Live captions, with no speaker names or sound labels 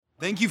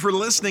Thank you for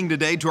listening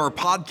today to our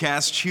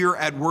podcast here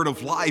at Word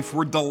of Life.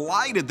 We're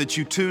delighted that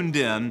you tuned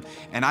in,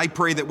 and I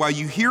pray that while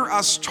you hear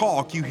us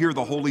talk, you hear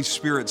the Holy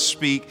Spirit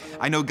speak.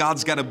 I know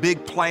God's got a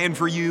big plan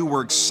for you.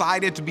 We're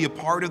excited to be a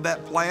part of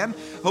that plan.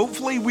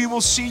 Hopefully, we will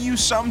see you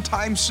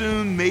sometime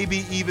soon,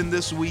 maybe even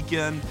this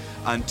weekend.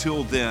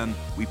 Until then,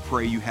 we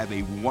pray you have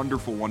a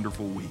wonderful,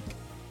 wonderful week.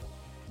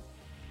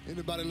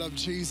 Anybody love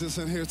Jesus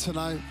in here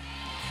tonight?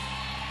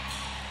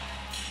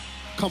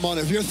 Come on,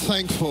 if you're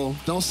thankful,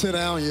 don't sit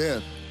down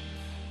yet.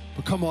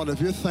 But come on, if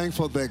you're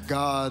thankful that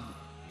God,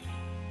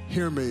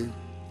 hear me,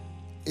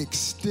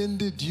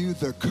 extended you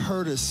the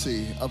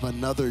courtesy of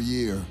another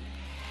year,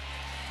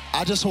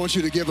 I just want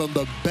you to give him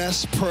the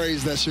best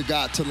praise that you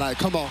got tonight.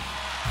 Come on.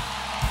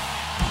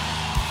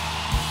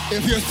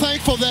 If you're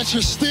thankful that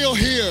you're still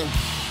here,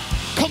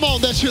 come on,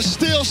 that you're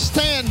still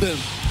standing,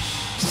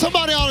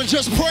 somebody ought to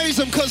just praise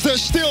him because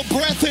there's still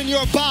breath in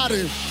your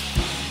body.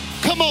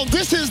 Come on,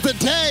 this is the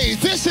day,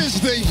 this is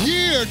the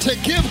year to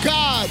give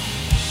God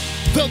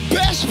the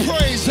best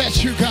praise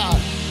that you got.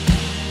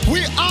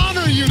 We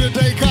honor you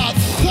today, God.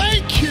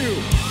 Thank you.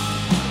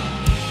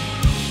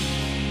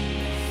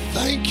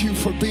 Thank you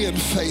for being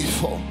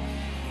faithful.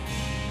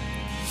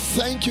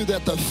 Thank you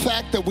that the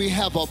fact that we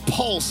have a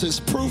pulse is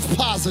proof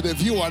positive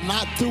you are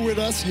not through with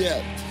us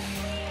yet.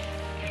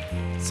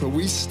 So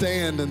we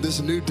stand in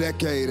this new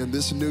decade and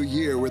this new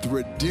year with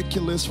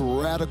ridiculous,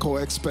 radical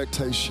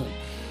expectation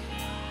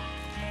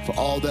for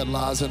all that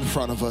lies in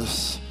front of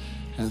us.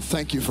 And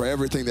thank you for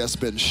everything that's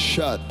been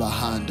shut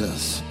behind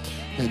us.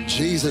 In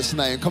Jesus'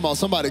 name. Come on,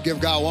 somebody give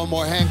God one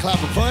more hand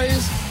clap of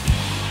praise.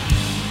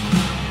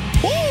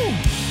 Woo!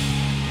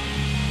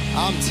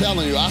 I'm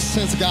telling you, I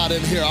sense God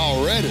in here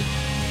already.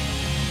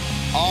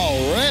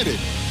 Already.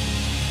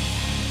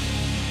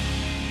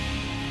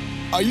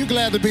 Are you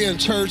glad to be in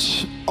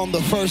church on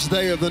the first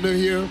day of the new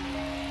year?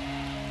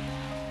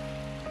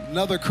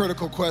 Another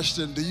critical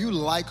question, do you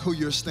like who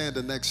you're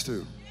standing next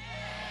to?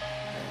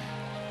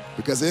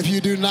 Because if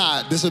you do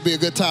not, this would be a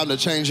good time to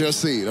change your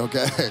seat,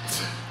 okay?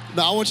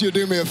 Now, I want you to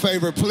do me a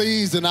favor.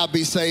 Please do not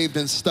be saved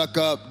and stuck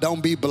up.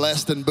 Don't be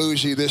blessed and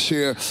bougie this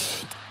year.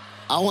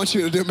 I want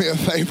you to do me a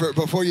favor.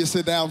 Before you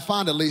sit down,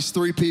 find at least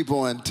 3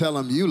 people and tell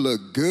them you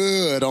look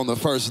good on the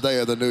first day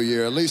of the new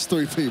year. At least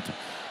 3 people.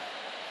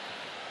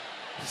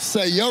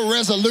 Say, your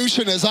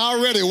resolution is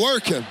already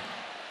working.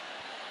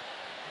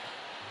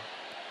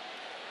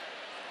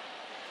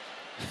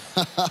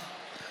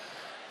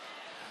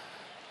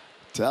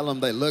 Tell them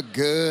they look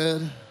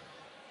good.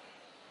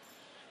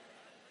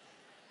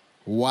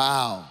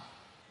 Wow.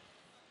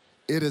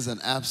 It is an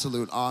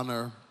absolute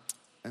honor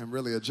and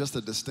really just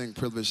a distinct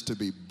privilege to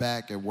be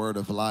back at Word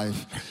of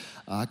Life.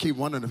 I keep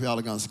wondering if y'all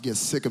are going to get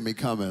sick of me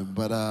coming,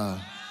 but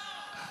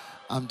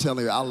I'm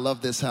telling you, I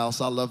love this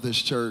house. I love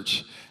this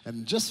church.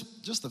 And just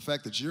the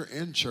fact that you're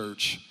in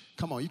church,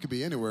 come on, you could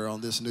be anywhere on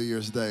this New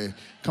Year's Day.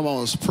 Come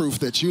on, it's proof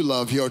that you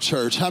love your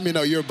church. How many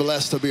know you're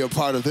blessed to be a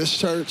part of this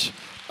church?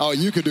 Oh,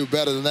 you could do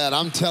better than that.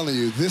 I'm telling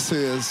you, this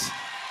is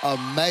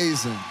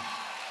amazing. I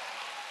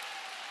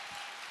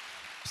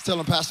was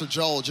telling Pastor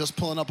Joel, just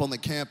pulling up on the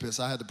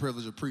campus, I had the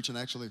privilege of preaching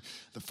actually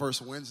the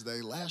first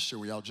Wednesday last year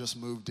where y'all just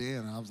moved in.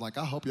 And I was like,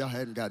 I hope y'all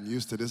hadn't gotten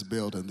used to this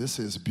building. This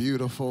is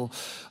beautiful.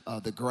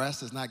 The grass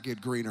does not get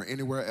greener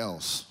anywhere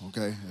else,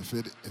 okay? If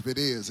it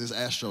is, it's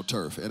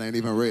AstroTurf. It ain't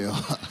even real.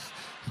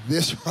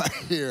 This right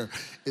here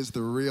is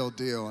the real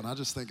deal. And I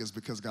just think it's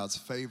because God's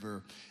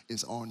favor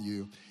is on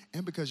you.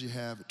 And because you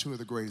have 2 of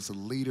the greatest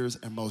leaders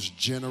and most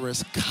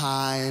generous,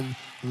 kind,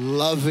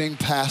 loving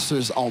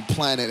pastors on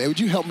planet. Hey, would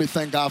you help me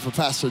thank God for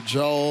Pastor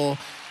Joel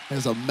and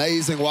his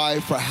amazing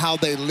wife for how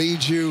they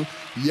lead you?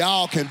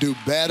 Y'all can do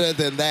better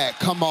than that.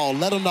 Come on,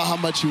 let them know how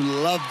much you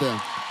love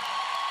them.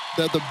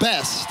 They're the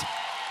best,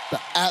 the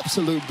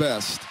absolute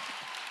best.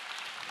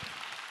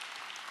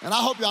 And I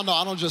hope y'all know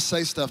I don't just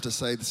say stuff to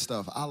say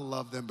stuff. I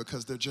love them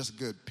because they're just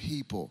good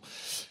people.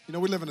 You know,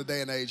 we live in a day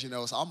and age,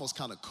 it's almost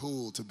kind of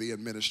cool to be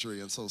in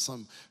ministry. And so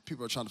some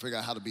people are trying to figure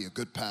out how to be a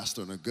good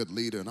pastor and a good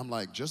leader. And I'm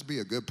like, just be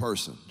a good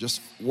person.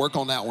 Just work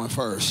on that one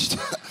first.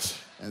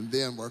 And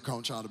then work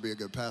on trying to be a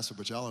good pastor.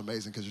 But y'all are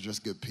amazing because you're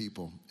just good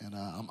people. And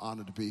I'm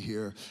honored to be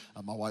here.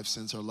 My wife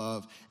sends her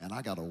love. And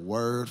I got a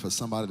word for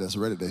somebody that's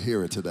ready to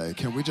hear it today.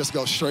 Can we just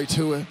go straight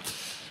to it?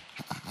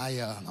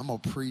 I'm going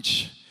to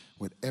preach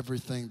with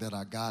everything that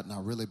I got, and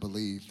I really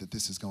believe that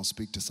this is going to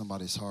speak to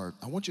somebody's heart.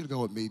 I want you to go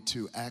with me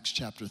to Acts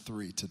chapter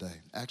 3 today.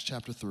 Acts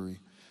chapter 3.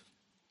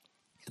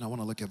 And I want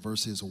to look at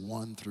verses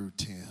 1 through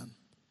 10.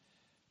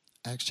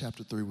 Acts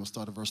chapter 3, we'll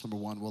start at verse number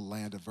 1. We'll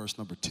land at verse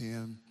number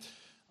 10.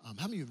 How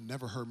many of you have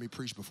never heard me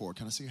preach before?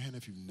 Can I see your hand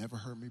if you've never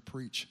heard me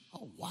preach?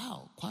 Oh,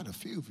 wow, quite a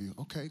few of you.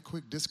 Okay,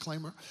 quick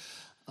disclaimer.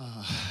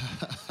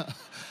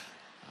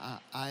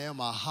 I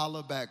am a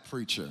holla back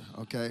preacher,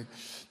 okay?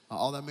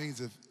 All that means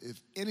if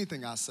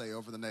anything I say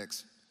over the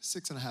next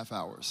 6.5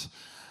 hours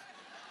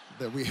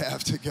that we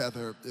have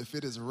together, if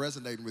it is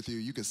resonating with you,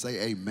 you can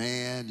say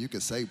amen, you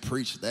can say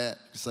preach that,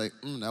 you can say,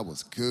 that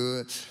was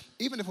good.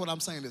 Even if what I'm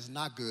saying is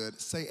not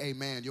good, say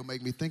amen, you'll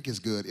make me think it's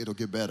good, it'll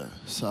get better.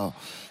 So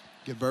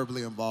get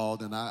verbally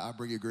involved, and I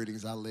bring you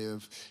greetings. I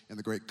live in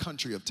the great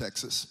country of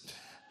Texas,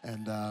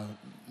 and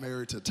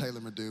married to Taylor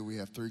Madu. We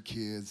have 3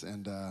 kids,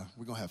 and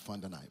we're going to have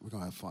fun tonight. We're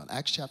going to have fun.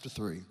 Acts chapter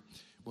 3.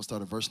 We'll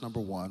start at verse number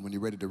 1. When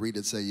you're ready to read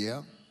it, say,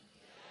 yeah.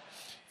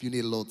 If you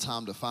need a little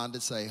time to find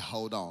it, say,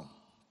 hold on.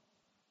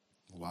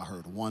 Well, I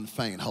heard one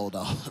faint, hold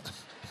on.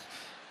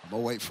 I'm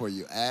going to wait for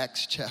you.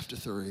 Acts chapter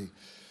 3,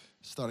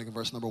 starting in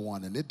verse number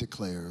 1, and it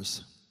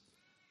declares,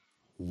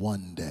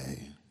 one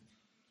day.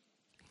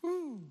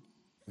 Woo.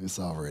 It's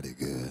already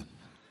good.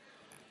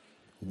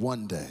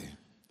 One day,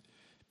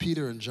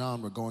 Peter and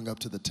John were going up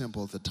to the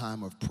temple at the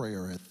time of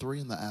prayer at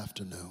 3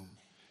 p.m.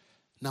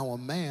 Now a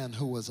man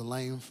who was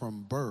lame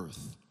from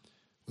birth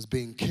was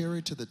being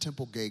carried to the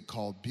temple gate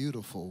called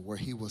Beautiful, where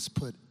he was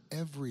put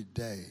every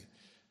day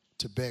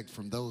to beg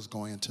from those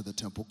going into the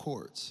temple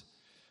courts.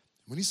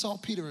 When he saw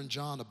Peter and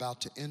John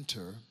about to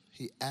enter,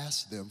 he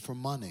asked them for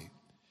money.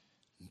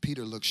 And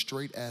Peter looked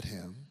straight at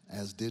him,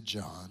 as did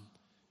John.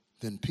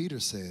 Then Peter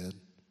said,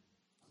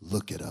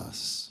 look at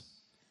us.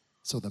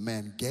 So the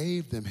man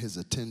gave them his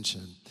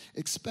attention,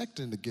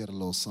 expecting to get a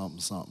little something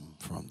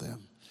from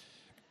them.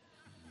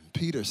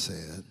 Peter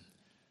said,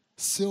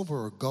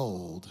 silver or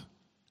gold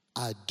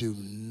I do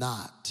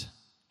not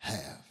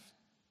have.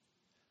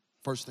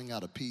 First thing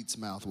out of Pete's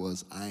mouth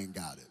was, I ain't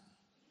got it.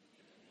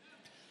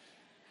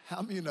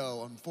 How many of you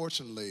know,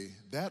 unfortunately,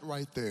 that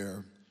right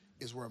there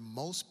is where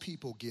most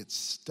people get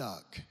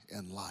stuck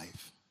in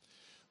life.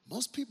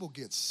 Most people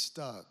get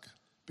stuck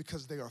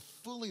because they are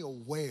fully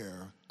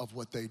aware of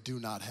what they do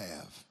not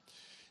have.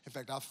 In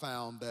fact, I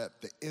found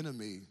that the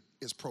enemy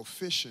is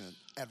proficient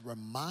at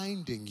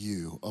reminding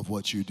you of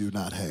what you do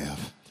not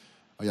have.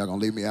 Are y'all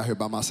gonna leave me out here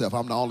by myself?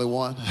 I'm the only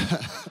one.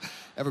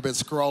 Ever been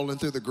scrolling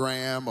through the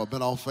gram or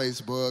been on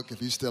Facebook,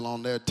 if you're still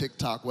on there,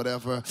 TikTok,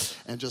 whatever,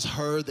 and just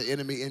heard the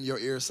enemy in your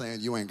ear saying,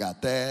 you ain't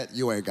got that,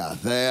 you ain't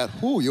got that,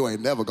 whoo, you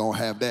ain't never gonna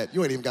have that,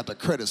 you ain't even got the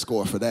credit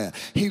score for that.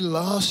 He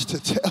loves to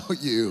tell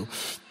you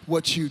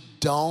what you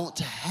don't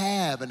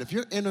have. And if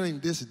you're entering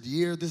this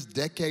year, this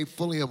decade,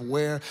 fully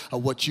aware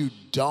of what you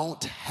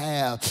don't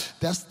have,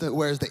 that's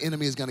where the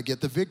enemy is going to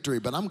get the victory.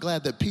 But I'm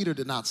glad that Peter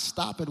did not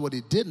stop at what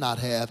he did not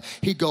have.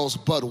 He goes,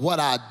 but what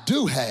I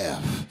do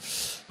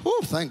have.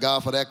 Whew, thank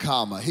God for that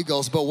comma. He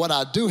goes, but what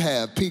I do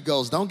have. Pete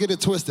goes, don't get it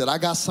twisted. I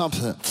got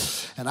something,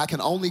 and I can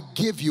only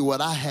give you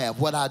what I have.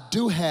 What I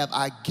do have,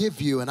 I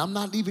give you, and I'm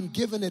not even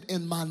giving it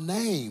in my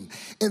name.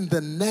 In the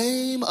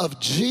name of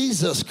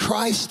Jesus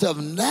Christ of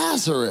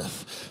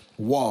Nazareth,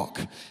 walk.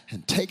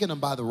 And taking him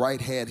by the right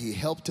hand, he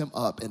helped him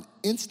up, and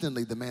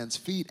instantly the man's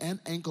feet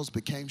and ankles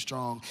became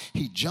strong.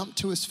 He jumped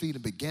to his feet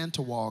and began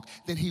to walk.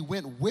 Then he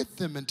went with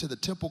them into the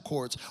temple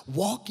courts,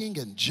 walking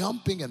and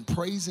jumping and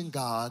praising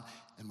God.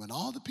 And when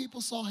all the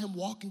people saw him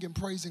walking and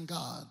praising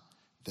God,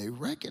 they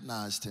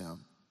recognized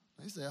him.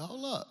 They said,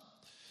 hold up.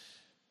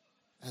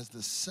 As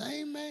the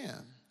same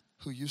man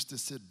who used to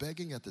sit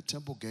begging at the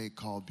temple gate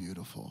called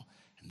Beautiful.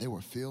 And they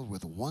were filled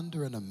with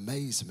wonder and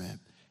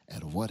amazement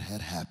at what had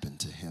happened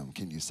to him.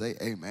 Can you say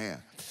amen?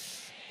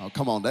 Oh,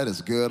 come on, that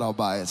is good all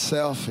by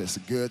itself. It's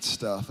good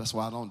stuff. That's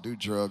why I don't do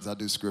drugs, I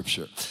do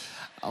scripture.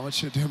 I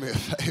want you to do me a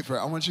favor.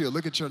 I want you to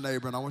look at your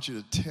neighbor, and I want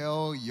you to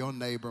tell your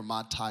neighbor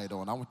my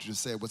title, and I want you to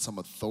say it with some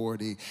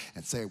authority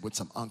and say it with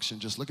some unction.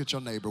 Just look at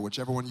your neighbor,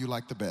 whichever one you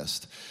like the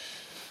best.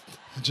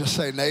 Just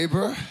say,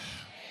 neighbor.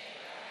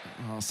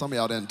 Oh, some of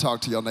y'all didn't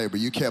talk to your neighbor.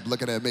 You kept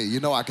looking at me. You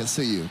know I can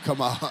see you.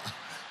 Come on.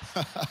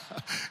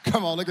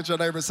 Come on, look at your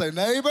neighbor and say,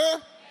 neighbor,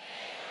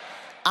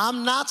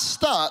 I'm not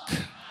stuck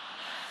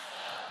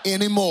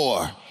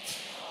anymore.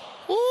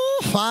 Ooh,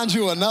 find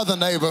you another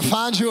neighbor.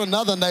 Find you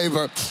another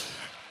neighbor.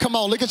 Come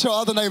on, look at your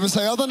other neighbor and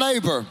say, other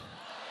neighbor,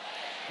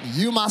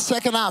 you my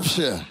second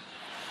option.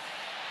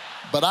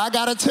 But I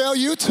got to tell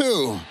you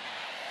too,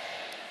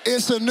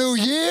 it's a new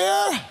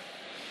year,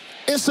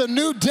 it's a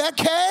new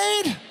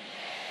decade,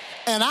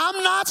 and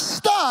I'm not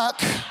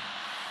stuck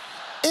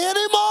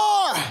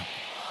anymore.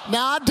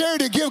 Now I dare you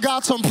to give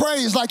God some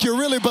praise like you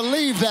really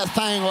believe that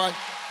thing, right?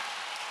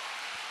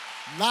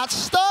 Not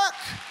stuck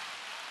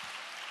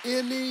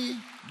anymore.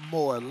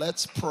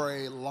 Let's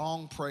pray.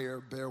 Long prayer.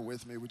 Bear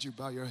with me. Would you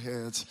bow your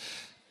heads?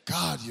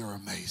 God, you're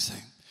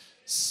amazing.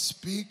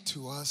 Speak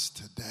to us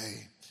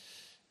today.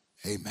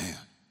 Amen.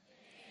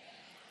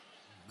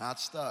 Not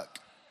stuck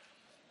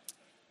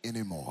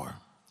anymore.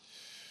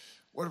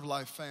 Word of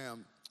Life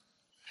fam,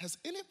 has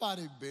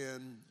anybody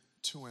been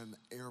to an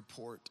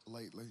airport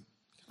lately?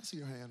 Can I see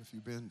your hand if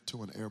you've been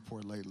to an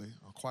airport lately?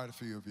 Or quite a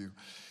few of you.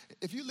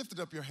 If you lifted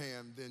up your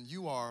hand, then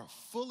you are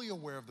fully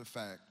aware of the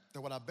fact that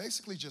what I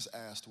basically just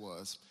asked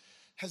was,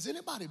 has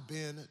anybody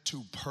been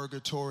to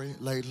purgatory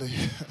lately?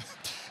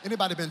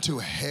 Anybody been to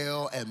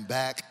hell and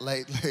back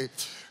lately?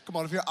 Come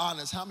on, if you're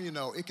honest, how many of you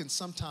know it can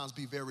sometimes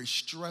be very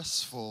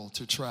stressful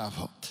to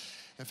travel?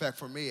 In fact,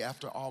 for me,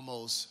 after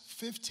almost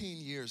 15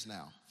 years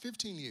now,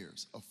 15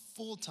 years of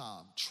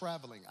full-time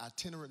traveling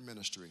itinerant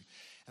ministry,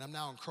 and I'm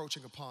now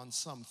encroaching upon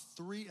some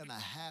 3.5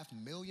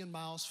 million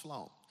miles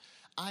flown,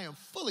 I am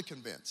fully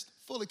convinced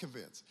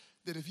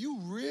that if you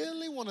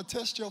really want to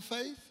test your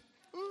faith,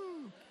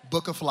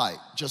 book a flight.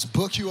 Just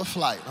book you a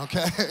flight,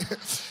 okay?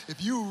 If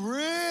you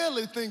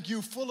really think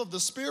you full of the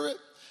Spirit,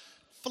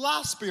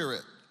 fly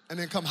Spirit and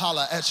then come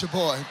holler at your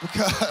boy,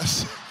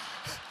 because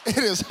it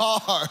is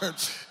hard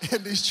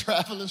in these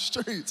traveling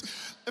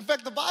streets. In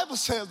fact, the Bible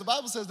says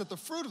that the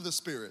fruit of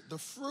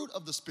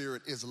the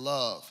Spirit is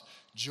love,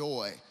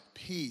 joy,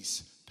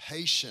 peace,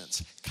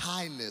 patience,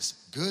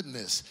 kindness,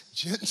 goodness,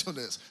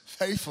 gentleness,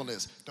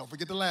 faithfulness. Don't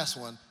forget the last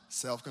one,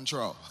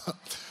 self-control.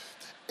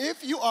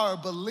 If you are a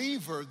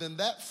believer, then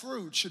that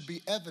fruit should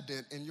be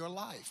evident in your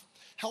life.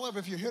 However,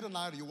 if you're here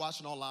tonight or you're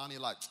watching online and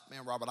you're like,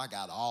 man, Robert, I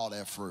got all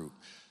that fruit,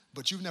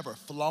 but you've never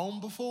flown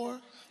before,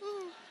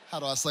 how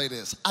do I say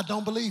this? I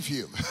don't believe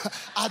you.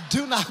 I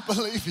do not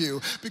believe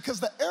you, because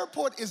the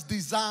airport is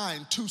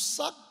designed to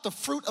suck the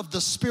fruit of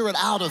the Spirit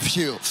out of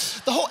you.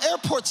 The whole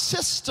airport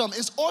system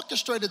is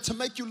orchestrated to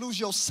make you lose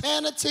your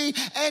sanity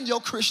and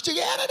your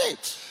Christianity.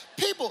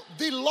 People,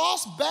 the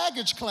lost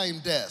baggage claim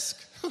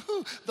desk,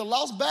 the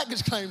lost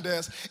baggage claim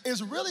desk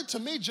is really, to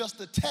me, just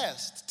a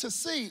test to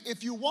see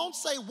if you won't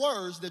say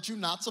words that you're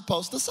not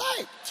supposed to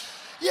say.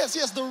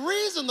 Yes, the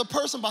reason the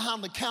person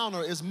behind the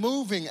counter is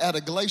moving at a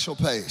glacial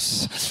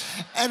pace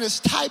and is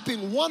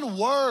typing one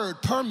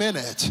word per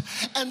minute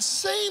and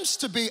seems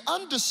to be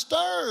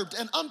undisturbed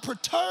and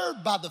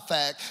unperturbed by the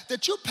fact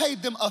that you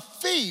paid them a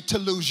fee to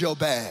lose your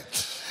bag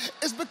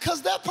is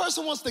because that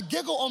person wants to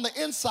giggle on the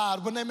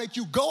inside when they make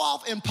you go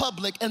off in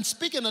public and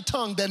speak in a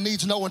tongue that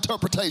needs no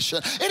interpretation.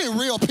 Any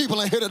real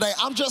people in here today?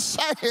 I'm just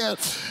saying,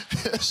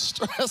 it's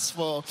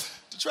stressful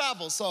to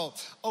travel. So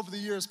over the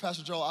years,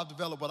 Pastor Joel, I've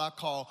developed what I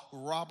call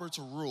Robert's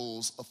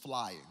rules of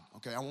flying.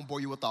 Okay, I won't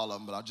bore you with all of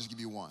them, but I'll just give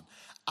you one.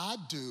 I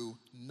do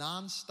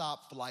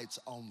nonstop flights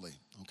only,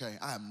 okay?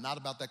 I am not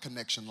about that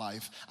connection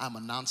life. I'm a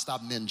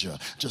nonstop ninja.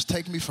 Just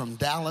take me from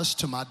Dallas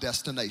to my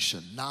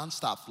destination.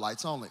 Nonstop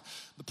flights only.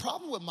 The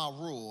problem with my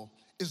rule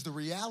is the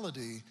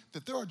reality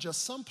that there are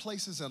just some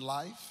places in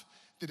life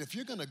that if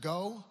you're gonna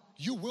go,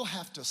 you will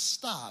have to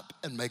stop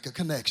and make a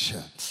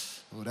connection.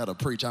 Oh, that'll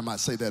preach. I might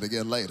say that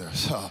again later.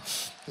 So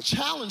the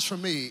challenge for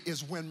me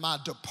is when my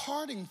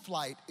departing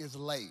flight is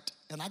late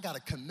and I got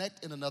to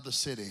connect in another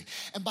city.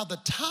 And by the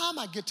time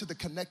I get to the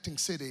connecting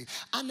city,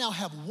 I now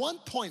have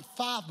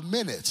 1.5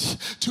 minutes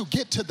to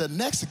get to the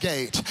next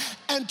gate.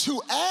 And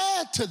to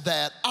add to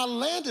that, I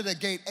landed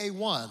at gate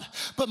A1,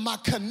 but my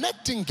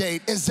connecting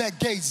gate is at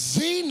gate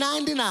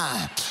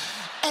Z99.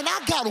 And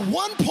I got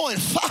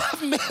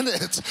 1.5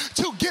 minutes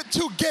to get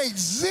to gate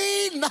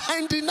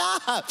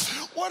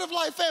Z99. Word of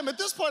Life fam, at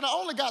this point, I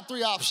only got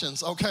 3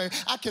 options, okay?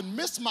 I can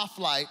miss my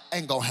flight,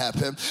 ain't gonna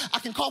happen. I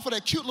can call for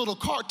that cute little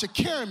cart to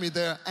carry me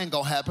there, ain't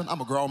gonna happen.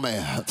 I'm a grown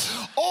man.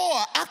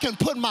 Or I can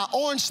put my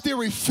Orange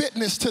Theory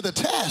fitness to the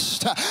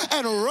test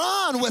and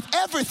run with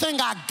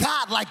everything I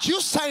got like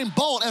Usain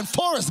Bolt and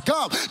Forrest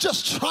Gump,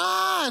 just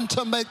trying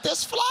to make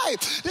this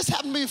flight. This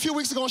happened to me a few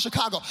weeks ago in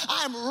Chicago.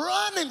 I am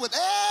running with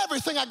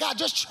everything I got,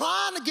 just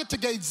trying to get to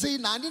gate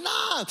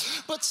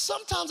Z99. But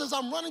sometimes as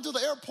I'm running through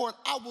the airport,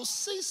 I will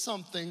see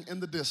something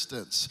in the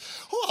distance.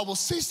 I will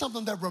see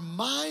something that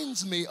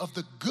reminds me of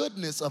the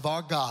goodness of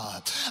our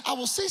God. I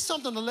will see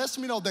something that lets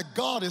me know that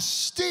God is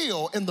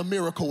still in the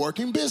miracle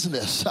working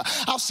business.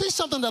 I'll see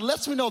something that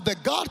lets me know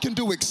that God can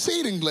do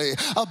exceedingly,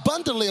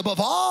 abundantly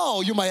above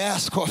all you may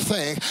ask or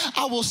think.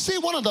 I will see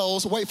one of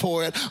those, wait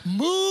for it,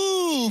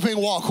 moving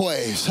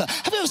walkways.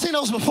 Have you ever seen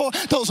those before?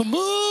 Those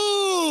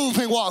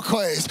moving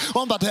walkways.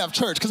 Well, I'm about to have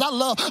church because I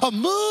love a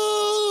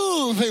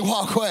moving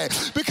walkway.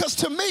 Because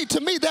to me,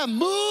 that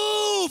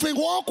moving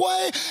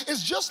walkway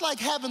is just like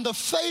having the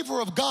favor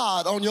of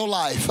God on your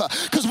life.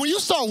 Because when you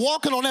start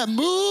walking on that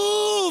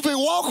moving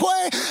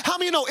walkway, how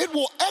many know it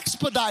will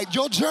expedite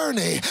your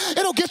journey?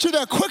 It'll get you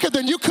there quicker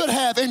than you could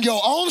have in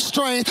your own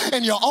strength,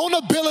 in your own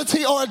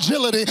ability or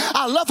agility.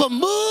 I love a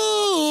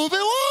moving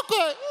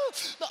walkway.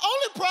 The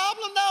only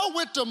problem though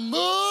with the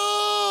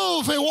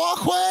moving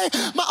walkway,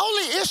 my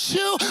only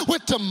issue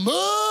with the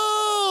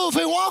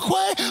moving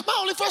walkway, my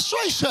only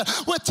frustration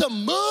with the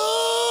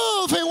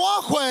moving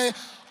walkway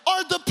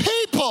are the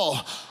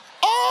people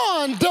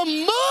on the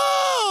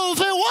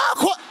moving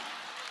walkway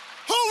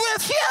who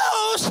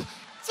refuse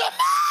to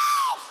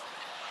move.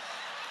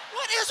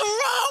 What is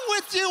wrong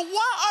with you?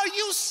 Why are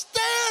you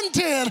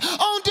standing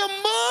on the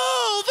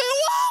moving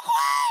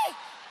walkway?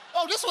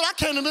 Oh, this is what I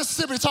came to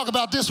Mississippi to talk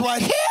about this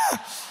right here.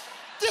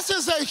 This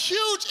is a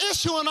huge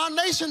issue in our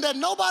nation that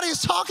nobody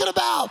is talking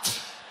about.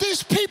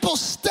 These people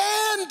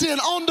standing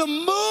on the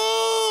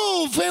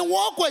moving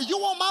walkway. You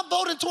want my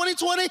vote in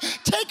 2020?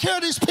 Take care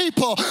of these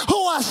people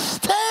who are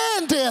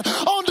standing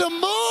on the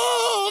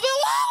moving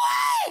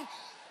walkway.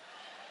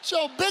 It's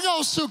your big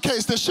old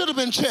suitcase that should have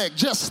been checked,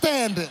 just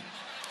standing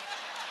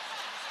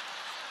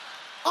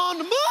on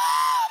the moving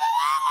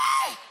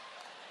walkway.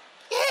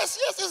 Yes,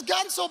 it's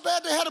gotten so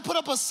bad they had to put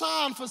up a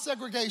sign for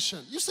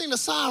segregation. You've seen the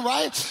sign,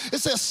 right? It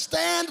says,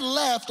 stand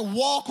left,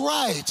 walk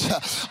right.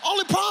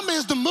 Only problem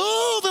is the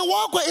moving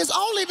walkway is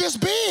only this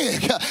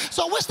big.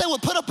 So I wish they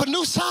would put up a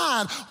new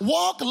sign,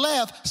 walk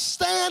left,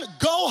 stand,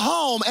 go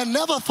home, and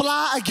never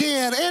fly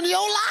again in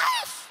your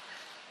life.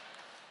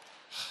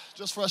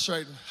 just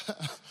frustrating.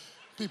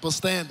 People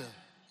standing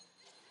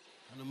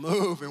in the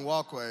moving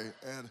walkway.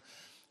 And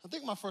I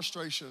think my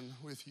frustration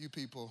with you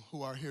people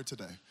who are here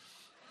today,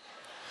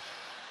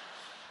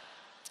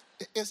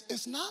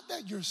 it's not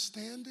that you're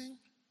standing.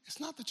 It's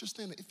not that you're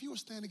standing. If you were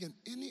standing in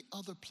any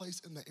other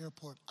place in the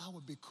airport, I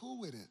would be cool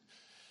with it.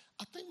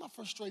 I think my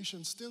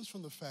frustration stems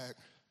from the fact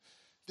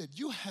that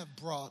you have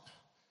brought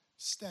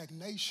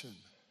stagnation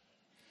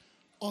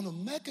on a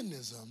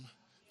mechanism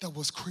that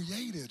was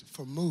created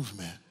for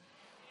movement.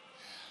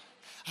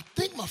 I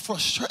think my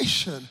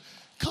frustration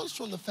comes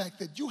from the fact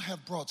that you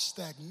have brought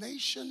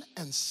stagnation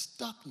and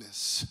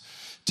stuckness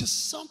to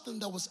something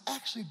that was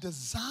actually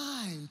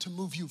designed to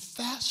move you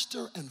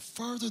faster and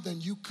further than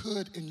you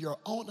could in your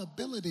own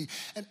ability.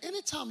 And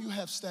anytime you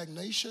have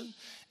stagnation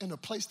in a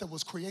place that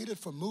was created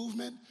for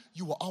movement,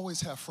 you will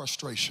always have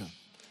frustration.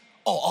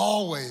 Oh,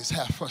 always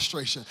have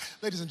frustration.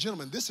 Ladies and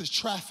gentlemen, this is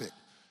traffic.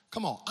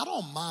 Come on, I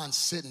don't mind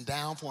sitting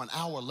down for an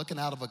hour looking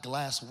out of a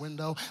glass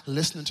window,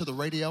 listening to the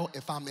radio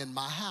if I'm in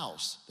my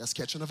house. That's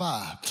catching a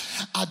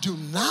vibe. I do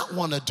not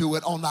want to do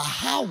it on the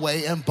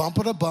highway in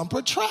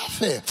bumper-to-bumper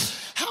traffic.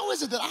 How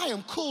is it that I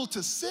am cool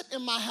to sit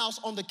in my house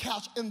on the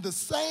couch in the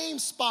same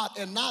spot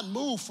and not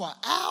move for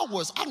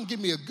hours? I can give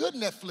me a good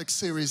Netflix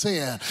series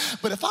in.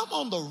 But if I'm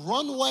on the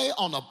runway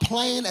on a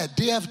plane at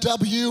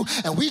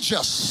DFW and we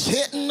just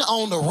sitting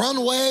on the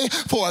runway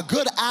for a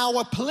good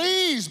hour,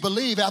 please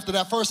believe after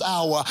that first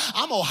hour,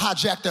 I'm gonna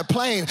hijack that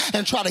plane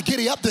and try to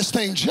giddy up this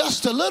thing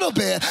just a little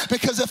bit,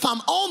 because if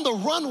I'm on the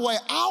runway,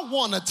 I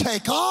wanna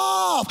take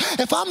off.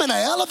 If I'm in an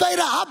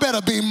elevator, I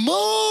better be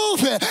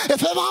moving.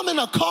 If I'm in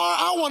a car,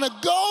 I wanna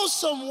go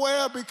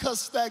somewhere, because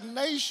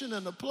stagnation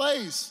in a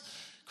place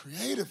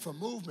created for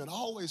movement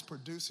always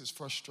produces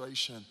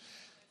frustration.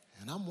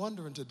 And I'm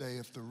wondering today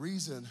if the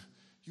reason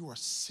you are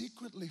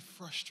secretly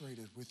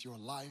frustrated with your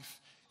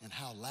life and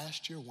how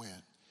last year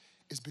went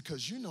is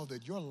because you know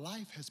that your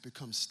life has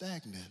become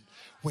stagnant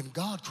when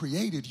God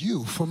created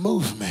you for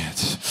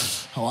movement.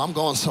 Oh, I'm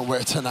going somewhere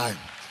tonight.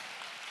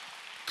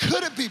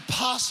 Could it be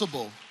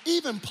possible,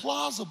 even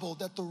plausible,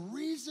 that the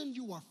reason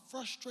you are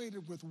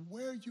frustrated with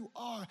where you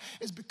are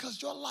is because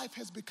your life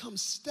has become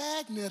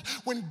stagnant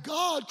when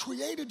God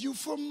created you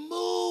for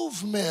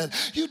movement?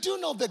 You do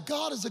know that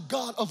God is a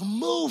God of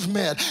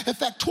movement. In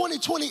fact,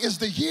 2020 is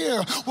the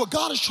year where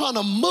God is trying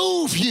to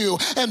move you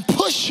and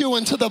push you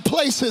into the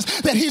places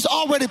that He's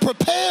already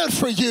prepared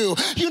for you.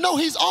 You know,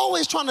 He's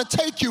always trying to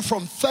take you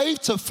from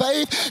faith to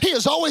faith. He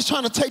is always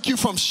trying to take you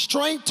from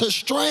strength to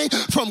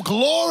strength, from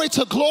glory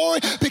to glory,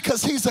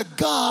 because He's a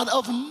God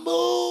of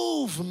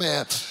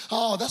movement.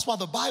 Oh, that's why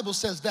the Bible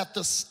says that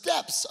the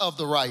steps of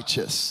the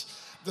righteous,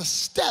 the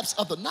steps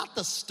of the, not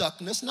the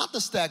stuckness, not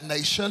the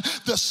stagnation,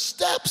 the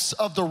steps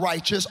of the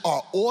righteous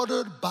are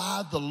ordered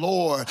by the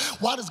Lord.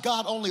 Why does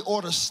God only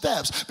order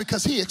steps?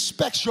 Because He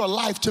expects your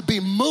life to be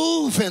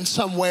moving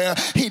somewhere.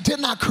 He did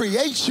not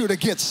create you to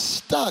get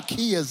stuck.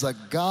 He is a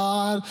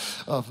God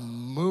of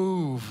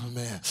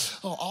movement.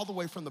 Oh, all the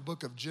way from the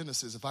book of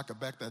Genesis, if I could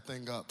back that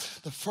thing up,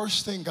 the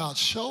first thing God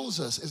shows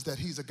us is that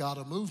He's a God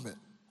of movement.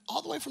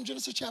 All the way from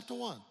Genesis chapter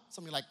 1.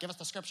 Somebody like, give us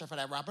the scripture for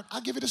that, Robert.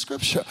 I'll give you the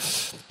scripture.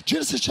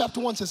 Genesis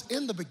chapter 1 says,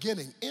 in the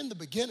beginning,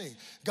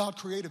 God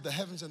created the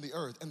heavens and the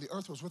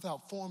earth was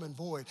without form and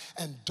void,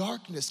 and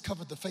darkness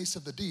covered the face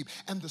of the deep,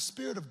 and the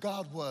Spirit of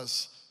God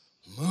was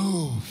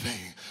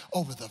moving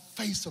over the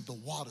face of the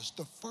waters.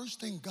 The first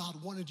thing God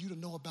wanted you to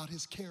know about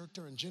His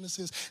character in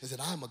Genesis is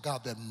that I am a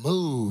God that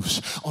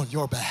moves on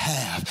your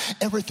behalf.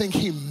 Everything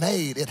He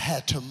made, it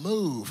had to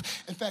move.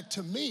 In fact,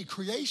 to me,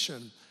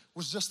 creation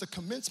was just the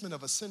commencement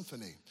of a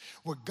symphony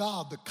where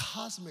God, the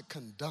cosmic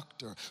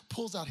conductor,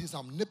 pulls out His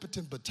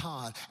omnipotent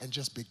baton and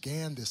just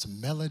began this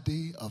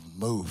melody of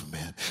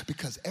movement,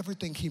 because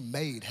everything He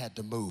made had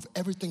to move.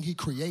 Everything He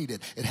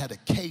created, it had a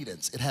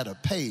cadence, it had a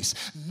pace.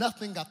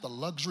 Nothing got the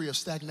luxury of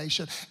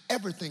stagnation.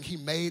 Everything He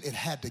made, it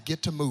had to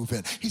get to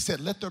moving. He said,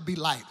 let there be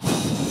light.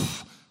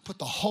 Put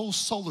the whole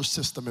solar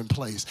system in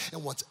place.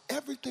 And once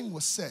everything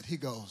was set, He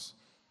goes,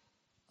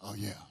 oh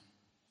yeah,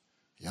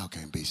 y'all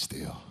can't be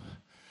still.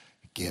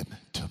 Get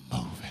to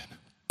moving.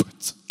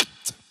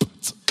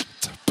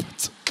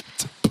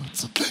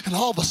 And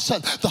all of a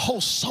sudden, the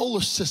whole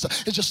solar system,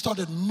 it just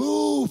started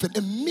moving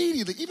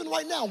immediately. Even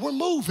right now, we're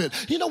moving.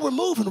 You know, we're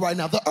moving right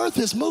now. The earth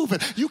is moving.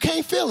 You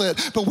can't feel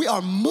it, but we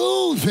are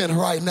moving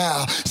right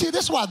now. See,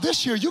 this is why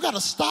this year, you got to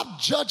stop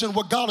judging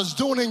what God is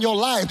doing in your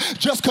life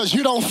just because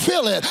you don't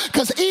feel it.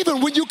 Because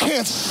even when you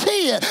can't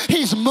see it,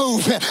 He's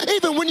moving.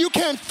 Even when you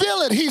can't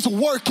feel it, He's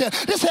working.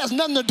 This has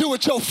nothing to do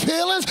with your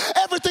feelings,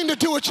 everything to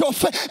do with your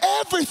faith.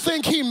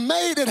 Everything He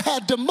made, it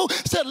had to move.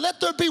 Said,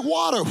 let there be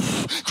water.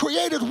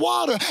 Created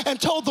water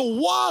and told the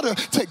water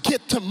to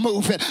get to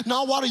moving.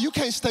 Now, water, you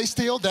can't stay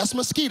still. That's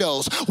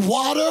mosquitoes.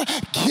 Water,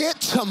 get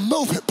to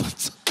moving.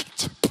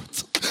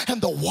 And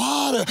the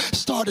water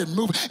started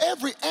moving.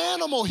 Every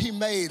animal He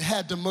made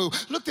had to move.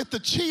 Looked at the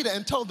cheetah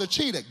and told the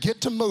cheetah,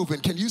 get to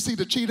moving. Can you see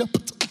the cheetah?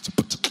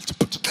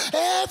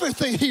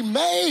 Everything he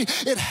made,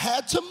 it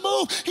had to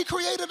move. He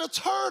created a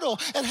turtle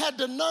and had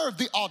the nerve,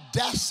 the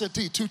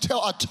audacity to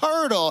tell a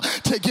turtle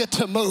to get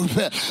to move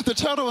it. The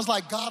turtle was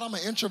like, God, I'm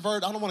an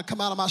introvert. I don't want to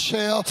come out of my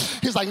shell.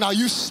 He's like, no,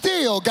 you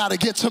still got to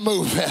get to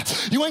move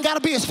it. You ain't got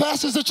to be as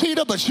fast as the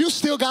cheetah, but you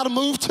still got to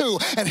move too.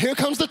 And here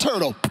comes the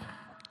turtle.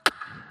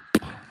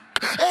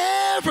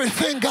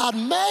 Everything God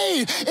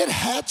made, it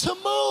had to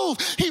move.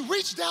 He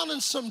reached down in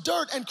some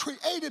dirt and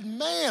created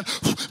man,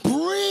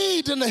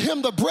 breathed into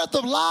him the breath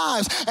of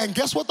life. And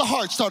guess what the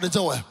heart started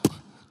doing?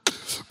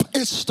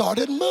 It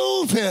started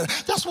moving.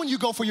 That's when you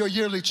go for your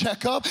yearly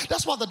checkup.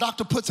 That's why the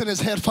doctor puts in his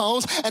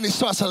headphones and he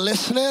starts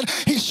listening.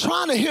 He's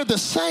trying to hear the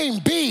same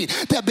beat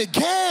that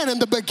began in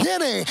the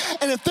beginning.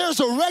 And if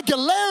there's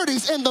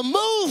irregularities in the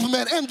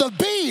movement, in the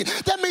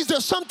beat, that means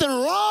there's something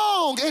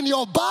wrong in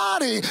your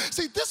body.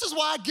 See, this is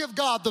why I give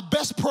God the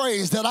best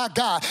praise that I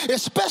got,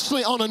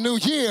 especially on a new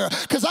year,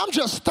 because I'm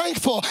just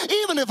thankful.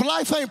 Even if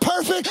life ain't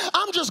perfect,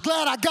 I'm just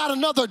glad I got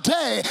another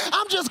day.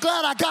 I'm just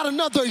glad I got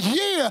another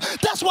year.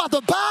 That's why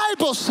the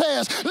Bible says,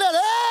 let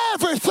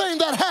everything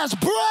that has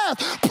breath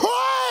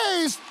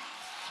praise.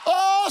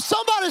 Oh,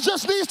 somebody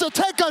just needs to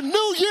take a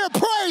New Year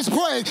praise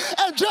break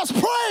and just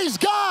praise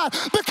God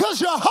because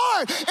your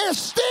heart is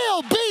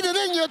still beating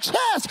in your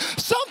chest.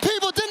 Some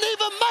people didn't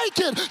even make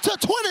it to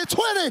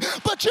 2020,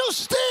 but you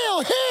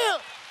still here.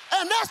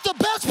 And that's the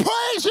best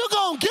praise you're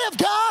going to give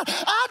God.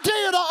 I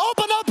dare you to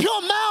open up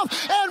your mouth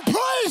and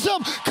praise him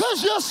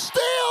because you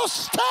still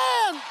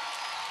stand.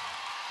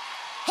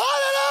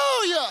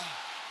 Hallelujah.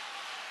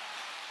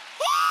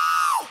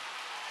 Woo!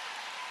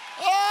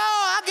 Oh,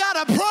 I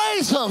got to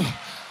praise him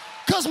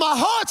because my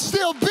heart's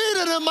still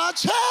beating in my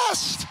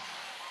chest.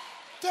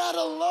 That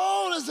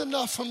alone is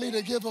enough for me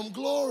to give him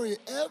glory.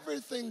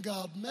 Everything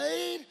God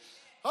made,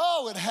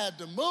 oh, it had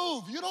to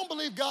move. You don't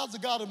believe God's a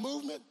God of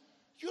movement?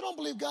 You don't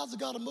believe God's a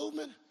God of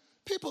movement?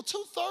 People,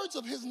 2/3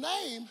 of his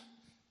name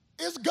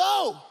is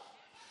go.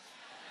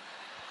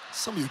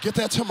 Some of you get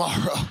that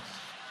tomorrow.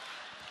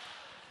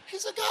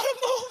 He's a God of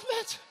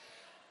movement.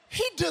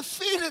 He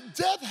defeated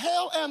death,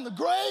 hell, and the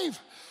grave.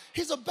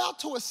 He's about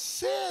to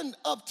ascend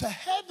up to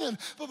heaven.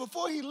 But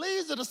before he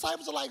leaves, the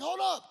disciples are like, hold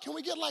up. Can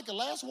we get like a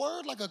last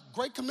word, like a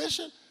great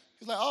commission?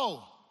 He's like,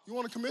 oh, you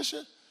want a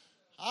commission?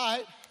 All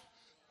right.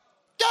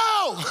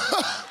 Go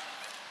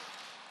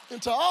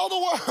into all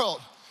the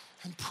world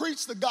and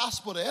preach the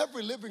gospel to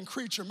every living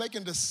creature,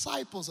 making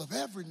disciples of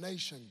every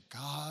nation.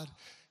 God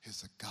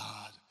is a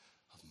God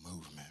of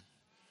movement.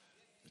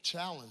 The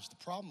challenge, the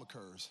problem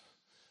occurs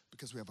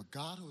because we have a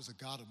God who is a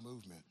God of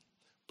movement,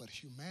 but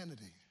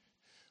humanity,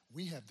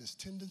 we have this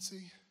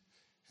tendency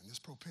and this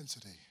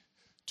propensity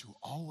to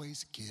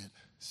always get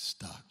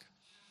stuck.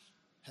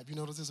 Have you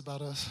noticed this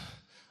about us?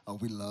 Oh,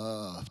 we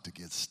love to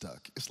get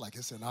stuck. It's like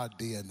it's in our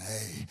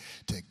DNA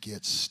to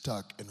get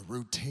stuck in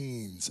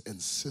routines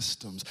and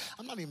systems.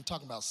 I'm not even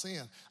talking about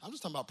sin. I'm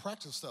just talking about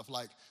practical stuff.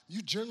 Like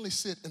you generally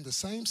sit in the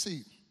same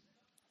seat,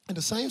 in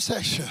the same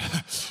section,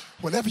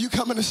 whenever you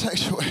come in the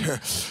sanctuary.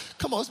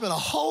 Come on, it's been a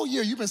whole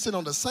year. You've been sitting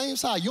on the same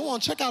side. You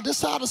want to check out this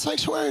side of the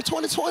sanctuary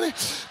 2020?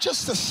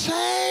 Just the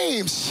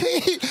same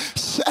seat,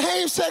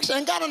 same section.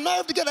 And got a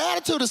nerve to get an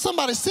attitude of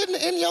somebody sitting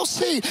in your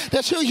seat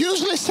that you're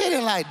usually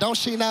sitting like, don't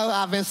she know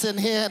I've been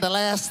sitting here the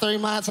last 3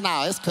 months?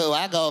 No, it's cool.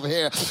 I go over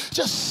here.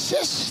 Just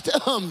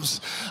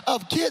systems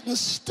of getting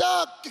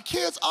stuck. The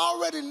kids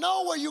already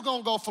know where you're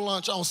going to go for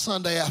lunch on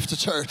Sunday after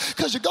church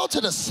because you go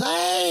to the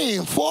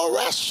same 4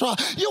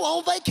 restaurants. You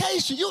on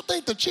vacation. You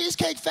think the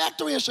Cheesecake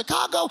Factory in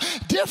Chicago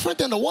different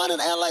than the one in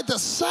LA? The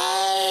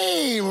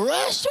same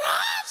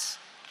restaurants?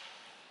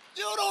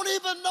 You don't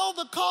even know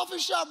the coffee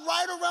shop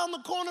right around the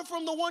corner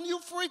from the one you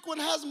frequent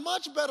has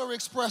much better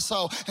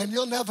espresso, and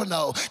you'll never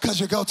know because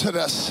you go to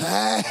the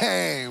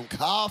same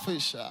coffee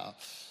shop.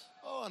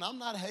 Oh, and I'm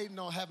not hating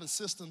on having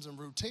systems and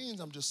routines.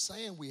 I'm just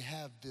saying we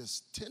have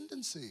this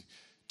tendency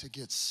to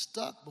get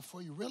stuck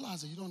before you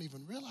realize it. You don't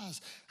even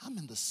realize I'm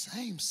in the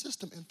same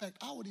system. In fact,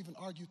 I would even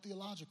argue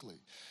theologically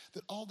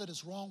that all that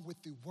is wrong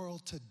with the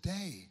world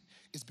today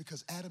is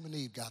because Adam and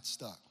Eve got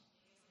stuck.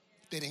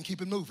 They didn't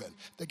keep it moving.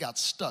 They got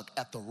stuck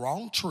at the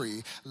wrong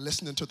tree,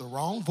 listening to the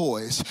wrong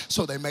voice,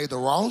 so they made the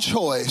wrong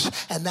choice,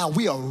 and now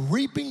we are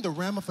reaping the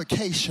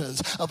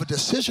ramifications of a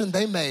decision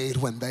they made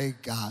when they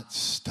got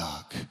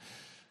stuck.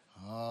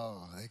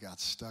 Oh, they got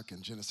stuck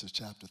in Genesis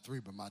chapter 3,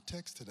 but my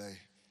text today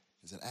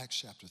is in Acts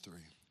chapter 3.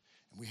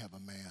 And we have a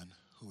man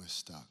who is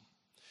stuck.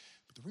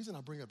 But the reason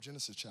I bring up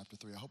Genesis chapter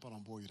 3, I hope I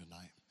don't bore you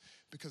tonight,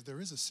 because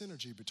there is a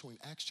synergy between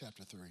Acts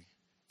chapter 3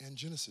 and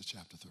Genesis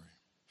chapter 3.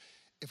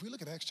 If we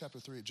look at Acts chapter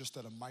 3 just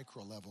at a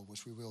micro level,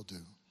 which we will do,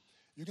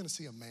 you're going to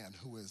see a man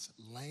who is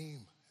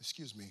lame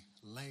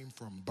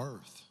from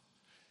birth.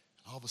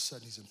 And all of a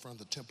sudden he's in front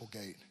of the temple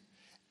gate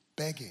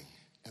begging.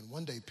 And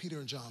one day Peter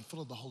and John,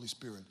 full of the Holy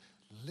Spirit,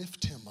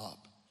 lift him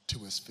up to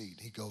his feet.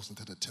 He goes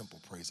into the temple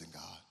praising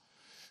God.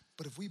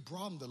 But if we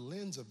broaden the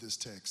lens of this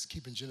text,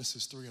 keeping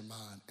Genesis 3 in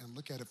mind, and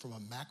look at it from a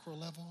macro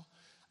level,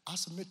 I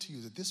submit to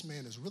you that this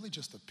man is really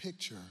just a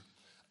picture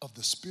of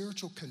the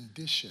spiritual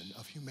condition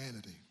of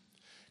humanity.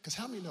 Because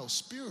how many know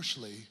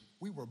spiritually,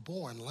 we were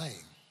born lame.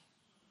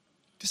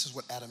 This is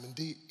what Adam and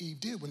Eve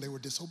did when they were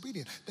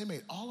disobedient. They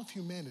made all of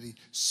humanity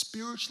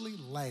spiritually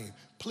lame.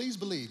 Please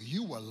believe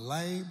you were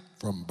lame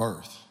from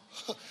birth.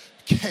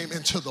 Came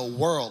into the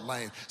world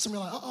lame. Some of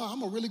you are like,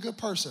 I'm a really good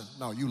person.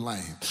 No, you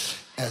lame.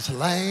 As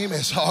lame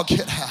as all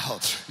get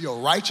out. Your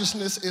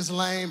righteousness is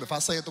lame. If I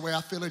say it the way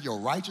I feel it, your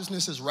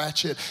righteousness is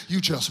ratchet.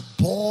 You just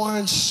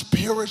born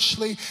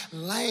spiritually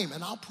lame.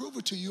 And I'll prove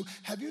it to you.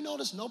 Have you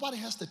noticed nobody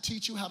has to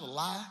teach you how to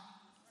lie?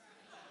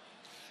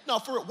 No,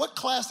 for real, what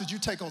class did you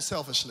take on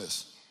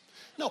selfishness?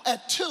 No,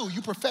 at 2,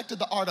 you perfected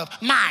the art of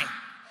mine.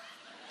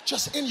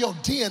 Just in your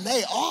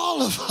DNA,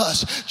 all of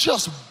us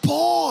just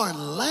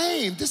born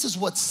lame. This is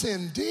what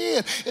sin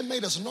did. It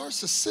made us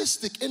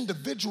narcissistic,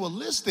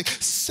 individualistic,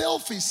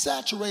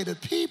 selfie-saturated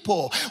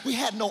people. We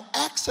had no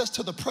access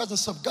to the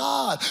presence of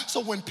God. So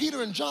when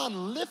Peter and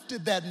John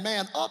lifted that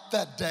man up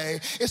that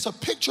day, it's a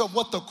picture of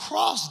what the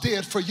cross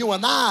did for you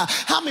and I.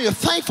 How many are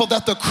thankful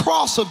that the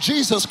cross of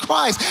Jesus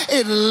Christ,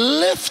 it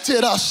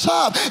lifted us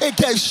up. It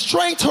gave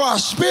strength to our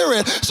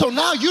spirit. So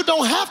now you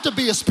don't have to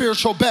be a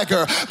spiritual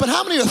beggar. But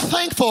how many are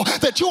thankful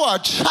that you are a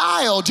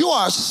child, you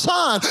are a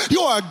son,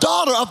 you are a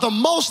daughter of the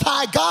Most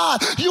High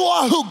God. You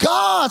are who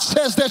God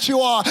says that you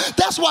are.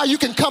 That's why you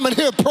can come in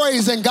here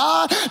praising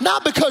God,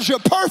 not because you're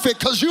perfect,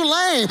 because you're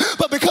lame,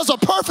 but because a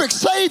perfect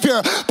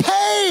Savior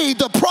paid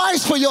the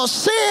price for your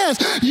sins.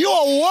 You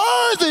are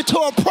worthy to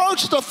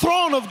approach the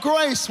throne of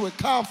grace with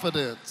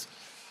confidence.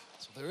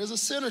 So there is a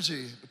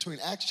synergy between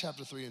Acts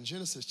chapter 3 and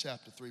Genesis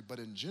chapter 3. But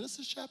in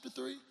Genesis chapter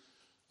 3,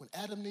 when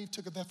Adam and Eve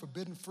took of that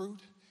forbidden fruit,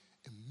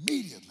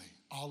 immediately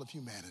all of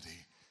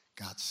humanity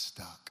got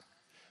stuck.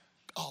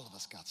 All of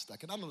us got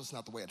stuck. And I know that's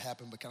not the way it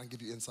happened, but can I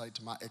give you insight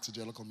to my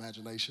exegetical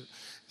imagination?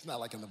 It's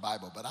not like in the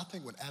Bible, but I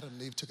think when Adam and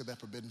Eve took of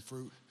that forbidden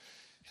fruit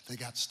and they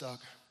got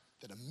stuck,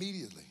 that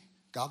immediately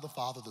God the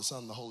Father, the Son,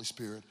 and the Holy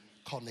Spirit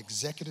called an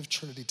executive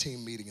Trinity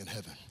team meeting in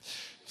heaven.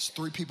 It's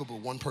 3 people, but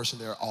 1 person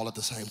there all at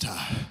the same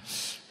time.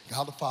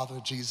 God the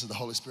Father, Jesus, and the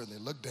Holy Spirit, and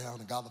they look down,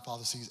 and God the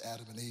Father sees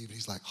Adam and Eve, and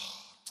he's like,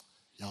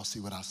 y'all see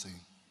what I see?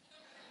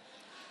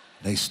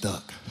 They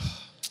stuck.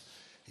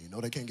 You know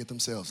they can't get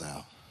themselves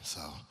out. So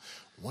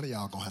one of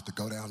y'all gonna have to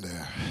go down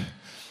there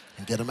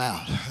and get them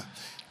out.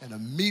 And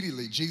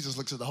immediately Jesus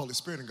looks at the Holy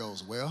Spirit and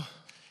goes, well,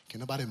 can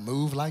nobody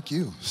move like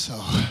you? So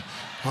why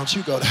don't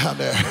you go down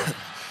there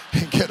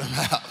and get them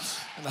out?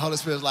 And the Holy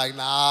Spirit's like,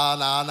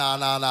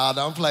 nah,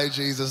 don't play,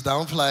 Jesus,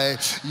 don't play.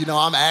 You know,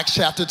 I'm Acts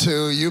chapter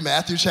 2, you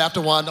Matthew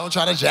chapter 1, don't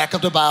try to jack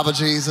up the Bible,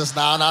 Jesus,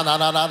 nah.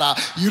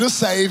 You the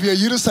Savior,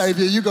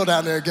 you go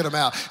down there and get them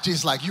out.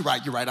 Jesus like, you're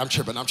right, I'm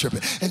tripping.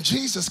 And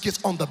Jesus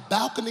gets on the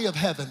balcony of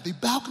heaven,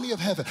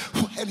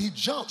 and he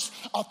jumps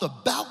off the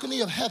balcony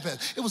of heaven.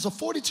 It was a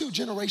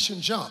 42-generation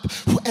jump,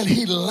 and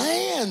he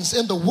lands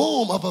in the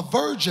womb of a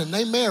virgin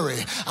named Mary.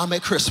 I'm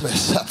at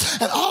Christmas.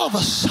 And all of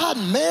a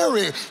sudden,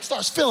 Mary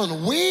starts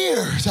feeling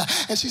weird.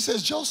 And she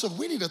says, Joseph,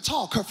 we need to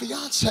talk, her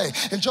fiance.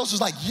 And Joseph's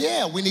like,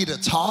 yeah, we need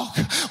to talk.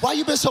 Why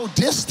you been so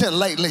distant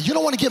lately? You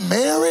don't want to get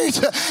married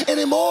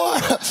anymore?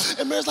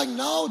 And Mary's like,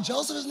 no,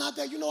 Joseph is not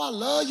that. You know I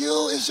love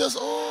you. It's just,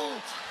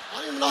 I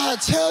don't even know how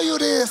to tell you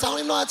this.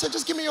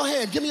 Just give me your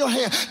hand.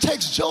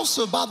 Takes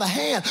Joseph by the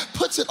hand,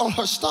 puts it on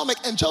her stomach,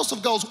 and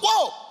Joseph goes,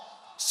 whoa.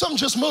 Something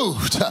just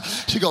moved.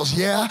 She goes,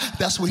 yeah,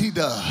 that's what he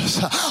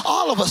does.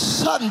 All of a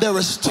sudden, there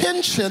is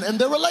tension in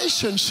their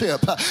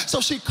relationship. So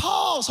she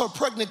calls her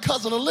pregnant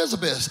cousin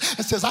Elizabeth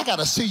and says, I got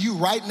to see you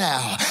right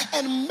now.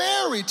 And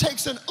Mary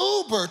takes an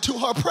Uber to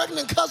her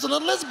pregnant cousin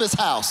Elizabeth's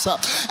house.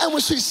 And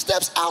when she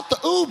steps out the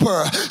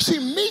Uber, she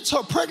meets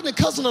her pregnant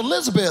cousin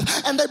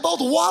Elizabeth, and they both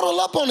waddle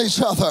up on each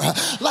other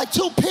like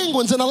 2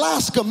 penguins in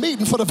Alaska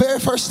meeting for the very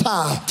first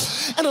time.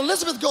 And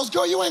Elizabeth goes,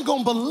 girl, you ain't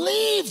going to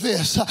believe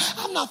this.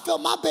 I've not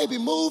felt my baby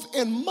move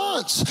in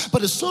months.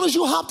 But as soon as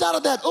you hopped out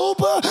of that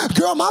Uber,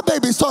 girl, my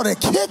baby started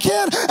kicking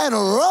and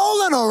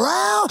rolling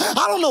around.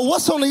 I don't know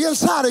what's on the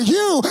inside of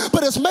you,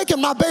 but it's making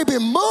my baby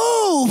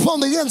move on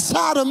the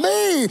inside of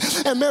me.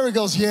 And Mary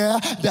goes, yeah,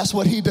 that's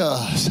what he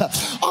does.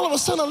 All of a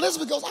sudden,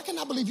 Elizabeth goes, I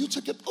cannot believe you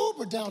took an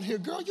Uber down here,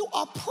 girl. You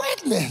are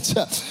pregnant.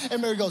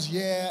 And Mary goes,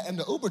 yeah, and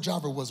the Uber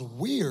driver was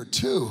weird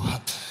too.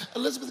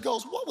 Elizabeth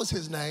goes, what was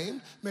his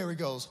name? Mary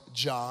goes,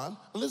 John.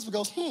 Elizabeth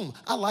goes,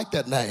 I like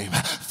that name.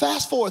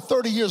 Fast forward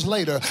 30 years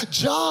later,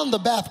 John the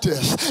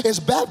Baptist is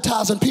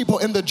baptizing people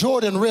in the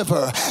Jordan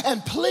River.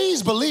 And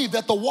please believe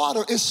that the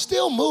water is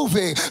still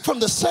moving from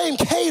the same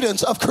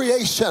cadence of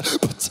creation.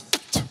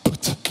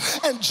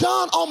 And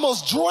John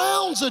almost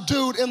drowns a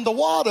dude in the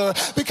water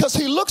because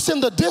he looks in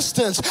the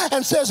distance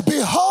and says,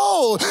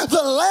 behold,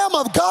 the Lamb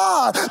of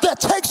God that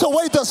takes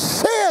away the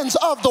sins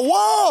of the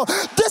world.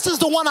 This is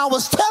the one I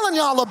was telling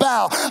y'all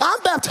about.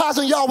 I'm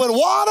baptizing y'all with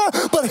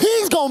water, but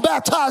he's going to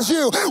baptize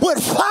you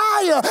with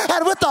fire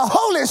and with the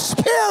Holy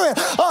Spirit.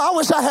 Oh, I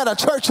wish I had a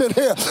church in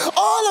here.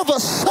 All of a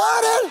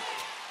sudden,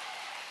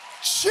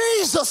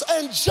 Jesus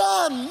and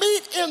John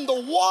meet in the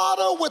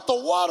water with the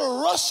water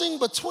rushing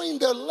between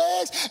their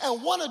legs.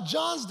 And one of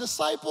John's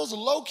disciples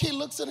low-key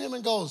looks at him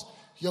and goes,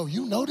 yo,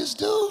 you know this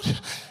dude?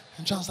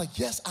 And John's like,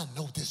 yes, I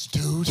know this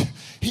dude.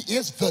 He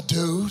is the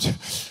dude.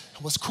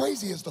 What's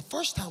crazy is the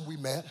first time we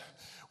met,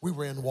 we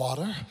were in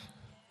water.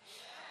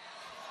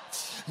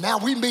 Now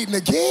we meeting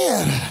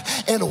again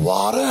in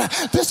water.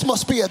 This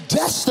must be a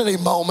destiny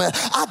moment.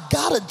 I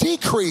gotta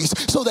decrease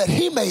so that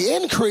he may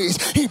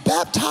increase. He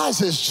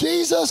baptizes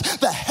Jesus.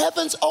 The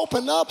heavens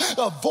open up.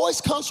 A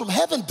voice comes from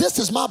heaven. This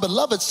is my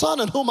beloved son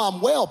in whom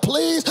I'm well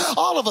pleased.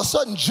 All of a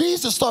sudden,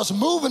 Jesus starts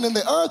moving in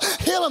the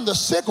earth, healing the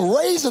sick,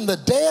 raising the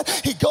dead.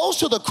 He goes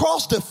to the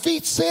cross,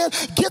 defeats sin,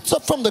 gets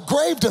up from the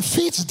grave,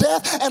 defeats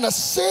death, and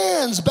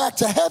ascends back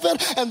to heaven.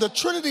 And the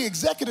Trinity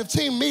executive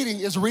team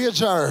meeting is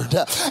re-adjourned.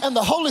 And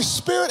the Holy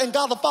Spirit and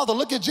God the Father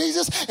look at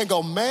Jesus and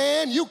go,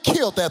 man, you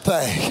killed that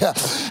thing.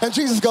 And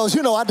Jesus goes,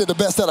 you know, I did the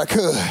best that I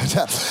could.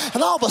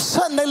 And all of a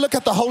sudden they look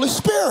at the Holy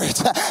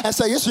Spirit and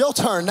say, it's your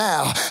turn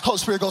now. Holy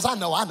Spirit goes, I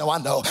know.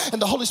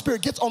 And the Holy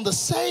Spirit gets on the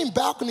same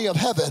balcony of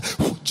heaven,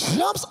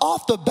 jumps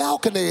off the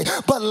balcony,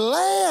 but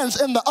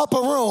lands in the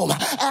upper room,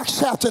 Acts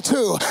chapter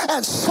 2.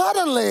 And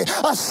suddenly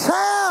a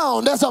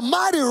sound as a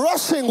mighty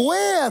rushing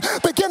wind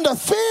began to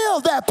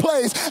fill that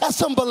place as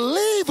some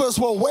believers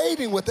were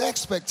waiting with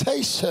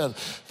expectation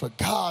for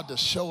God to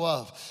show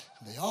up.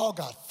 And they all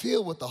got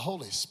filled with the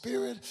Holy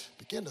Spirit,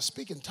 began to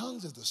speak in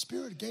tongues as the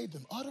Spirit gave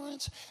them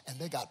utterance, and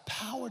they got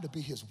power to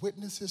be his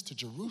witnesses to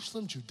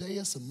Jerusalem,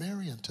 Judea,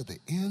 Samaria, and to the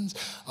ends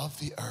of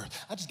the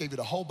earth. I just gave you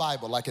the whole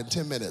Bible like in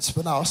 10 minutes,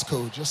 but no, it's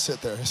cool. Just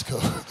sit there. It's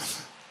cool.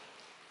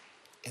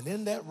 And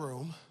in that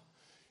room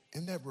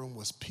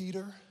was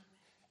Peter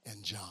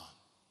and John.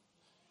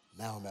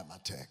 Now I'm at my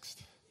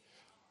text.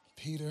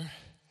 Peter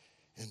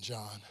and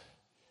John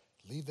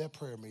leave that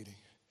prayer meeting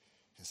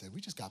and say,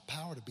 we just got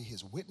power to be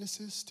his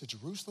witnesses to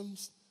Jerusalem,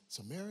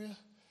 Samaria,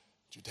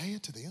 Judea,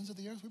 to the ends of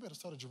the earth. We better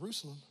start at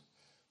Jerusalem.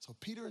 So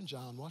Peter and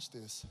John, watch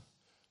this,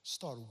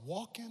 start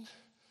walking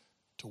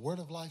to Word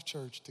of Life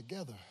Church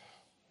together.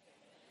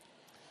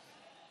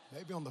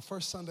 Maybe on the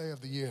first Sunday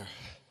of the year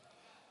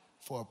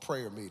for a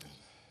prayer meeting.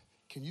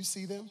 Can you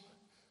see them?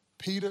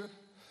 Peter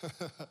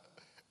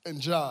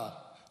and John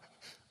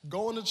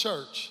going to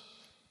church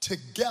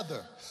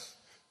together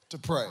to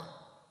pray.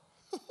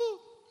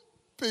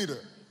 Peter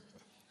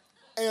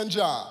and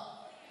John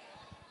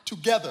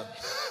together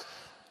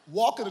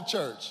walking to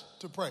church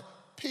to pray.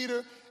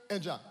 Peter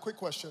and John. Quick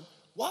question.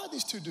 Why are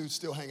these two dudes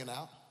still hanging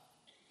out?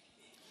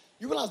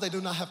 You realize they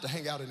do not have to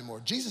hang out anymore.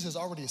 Jesus has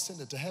already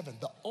ascended to heaven.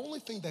 The only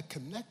thing that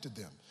connected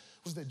them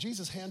was that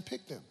Jesus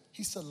handpicked them.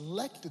 He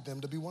selected them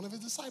to be one of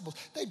his disciples.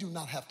 They do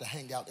not have to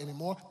hang out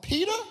anymore.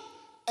 Peter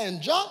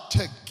and John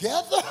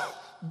together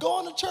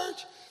going to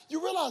church.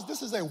 You realize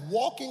this is a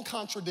walking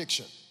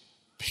contradiction.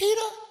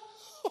 Peter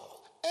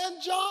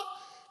and John,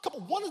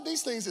 one of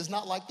these things is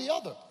not like the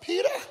other.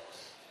 Peter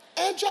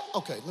and John,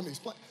 okay, let me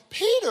explain.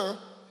 Peter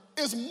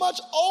is much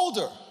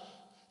older.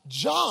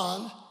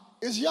 John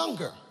is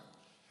younger.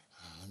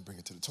 Let me bring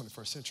it to the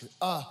 21st century.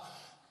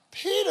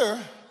 Peter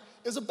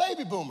is a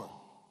baby boomer.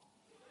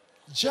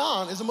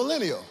 John is a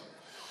millennial.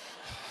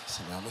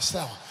 See, now I missed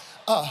that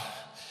one.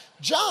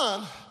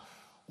 John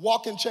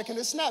walking, checking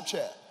his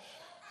Snapchat.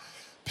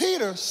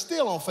 Peter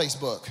still on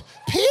Facebook.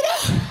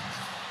 Peter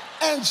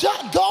and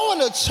John going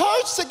to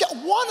church together.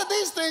 One of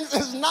these things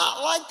is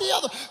not like the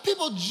other.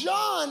 People,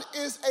 John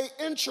is an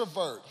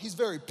introvert. He's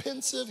very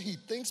pensive. He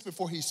thinks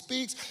before he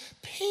speaks.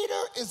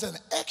 Peter is an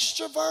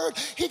extrovert.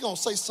 He gonna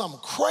say something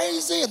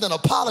crazy and then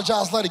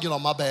apologize later. You know,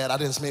 my bad, I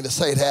didn't mean to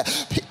say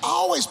that.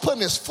 Always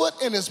putting his foot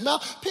in his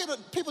mouth.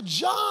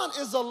 John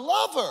is a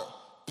lover.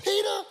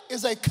 Peter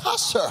is a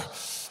cusser.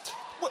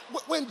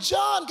 When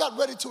John got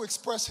ready to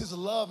express his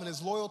love and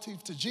his loyalty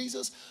to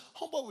Jesus,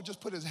 homeboy would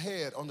just put his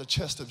head on the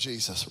chest of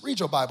Jesus. Read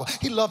your Bible.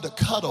 He loved to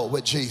cuddle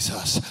with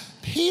Jesus.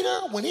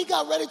 Peter, when he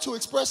got ready to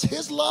express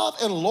his love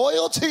and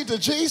loyalty to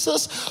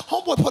Jesus,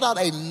 homeboy put out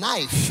a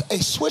knife,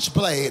 a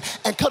switchblade,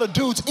 and cut a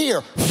dude's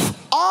ear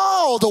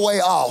all the way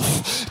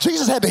off.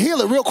 Jesus had to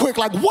heal it real quick,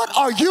 like, what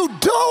are you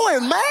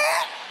doing,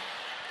 man?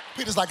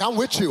 Peter's like, I'm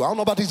with you. I don't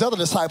know about these other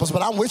disciples,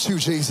 but I'm with you,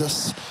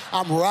 Jesus.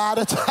 I'm right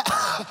at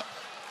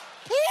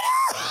Peter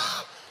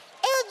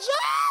and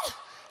John.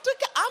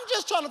 I'm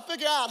just trying to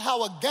figure out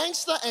how a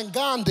gangster and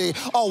Gandhi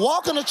are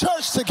walking to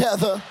church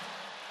together.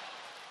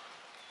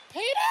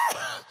 Peter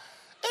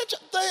and John,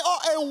 they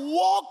are a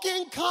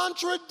walking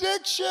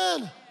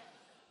contradiction.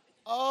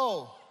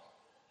 Oh,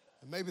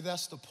 and maybe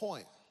that's the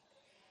point.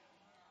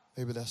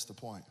 Maybe that's the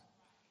point.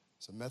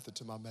 It's a method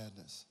to my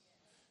madness.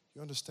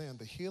 You understand,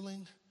 the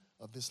healing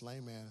of this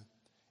lame man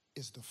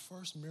is the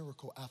first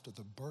miracle after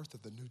the birth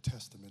of the New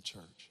Testament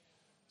church.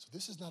 So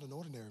this is not an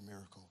ordinary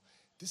miracle.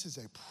 This is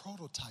a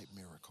prototype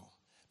miracle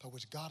by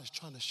which God is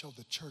trying to show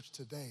the church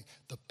today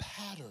the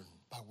pattern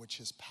by which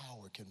his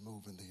power can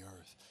move in the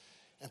earth.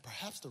 And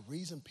perhaps the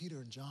reason Peter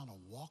and John are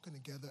walking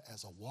together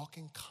as a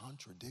walking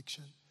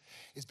contradiction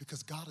is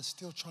because God is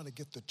still trying to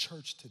get the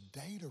church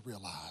today to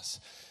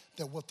realize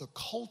that what the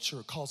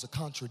culture calls a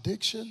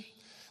contradiction,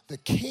 the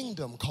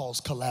kingdom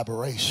calls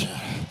collaboration.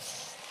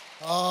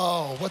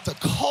 Oh, what the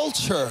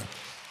culture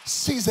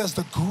sees as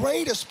the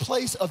greatest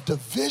place of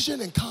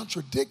division and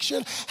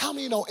contradiction. How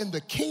many know in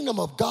the kingdom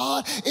of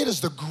God, it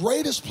is the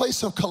greatest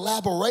place of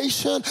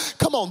collaboration?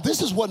 Come on,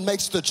 this is what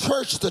makes the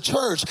church,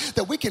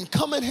 that we can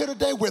come in here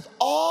today with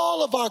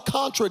all of our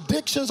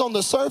contradictions on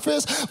the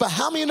surface, but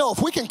how many know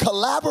if we can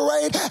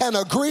collaborate and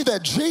agree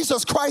that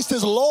Jesus Christ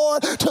is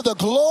Lord to the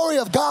glory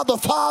of God the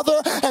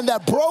Father, and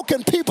that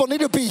broken people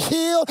need to be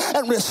healed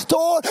and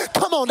restored?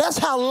 Come on, that's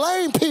how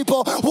lame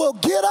people will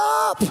get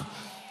up.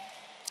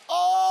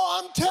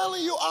 Oh, I'm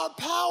telling you, our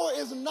power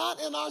is not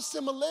in our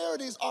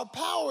similarities. Our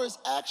power is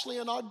actually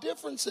in our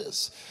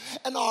differences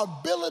and our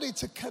ability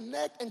to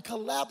connect and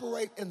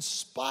collaborate in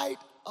spite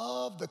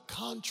of the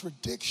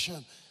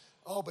contradiction.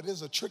 Oh, but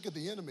it's a trick of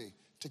the enemy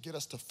to get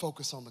us to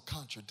focus on the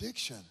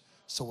contradiction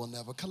so we'll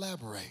never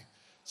collaborate.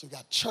 So we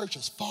got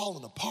churches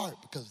falling apart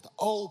because the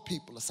old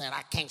people are saying,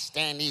 I can't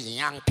stand these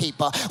young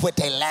people with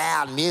their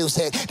loud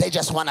music. They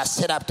just want to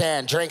sit up there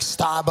and drink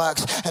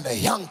Starbucks. And the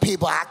young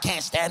people, I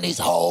can't stand these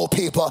old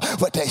people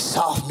with their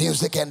soft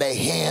music and their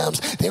hymns.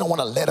 They don't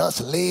want to let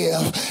us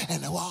live.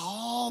 And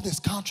all this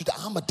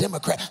contradiction. I'm a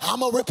Democrat.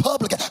 I'm a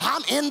Republican.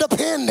 I'm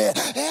independent.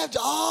 And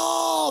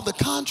all the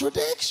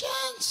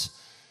contradictions.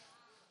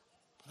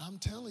 But I'm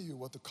telling you,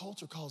 what the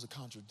culture calls a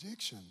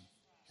contradiction,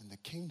 in the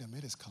kingdom,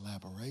 it is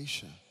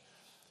collaboration.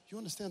 You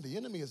understand, the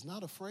enemy is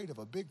not afraid of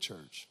a big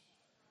church.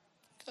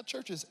 Got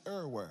churches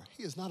everywhere.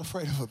 He is not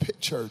afraid of a big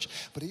church,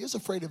 but he is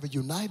afraid of a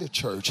united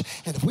church.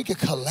 And if we could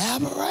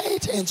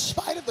collaborate in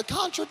spite of the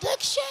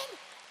contradiction,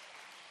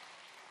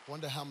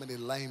 wonder how many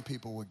lame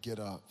people would get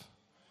up.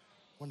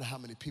 Wonder how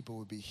many people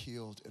would be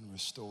healed and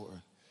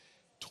restored.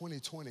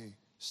 2020,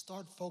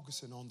 start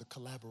focusing on the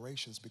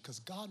collaborations, because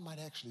God might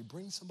actually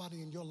bring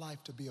somebody in your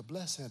life to be a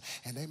blessing,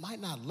 and they might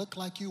not look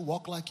like you,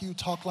 walk like you,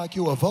 talk like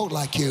you, or vote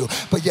like you,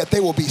 but yet they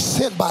will be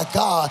sent by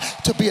God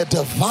to be a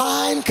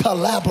divine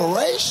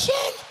collaboration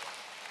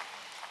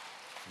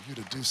for you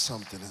to do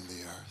something in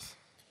the earth.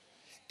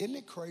 Isn't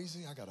it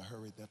crazy? I gotta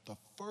hurry. That the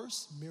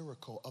first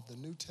miracle of the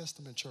New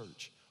Testament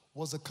church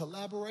was a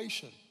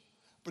collaboration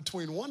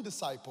between one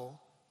disciple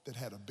that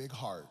had a big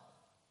heart,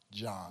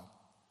 John,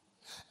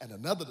 and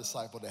another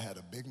disciple that had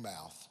a big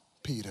mouth,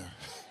 Peter.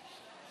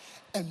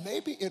 And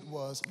maybe it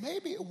was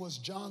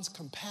John's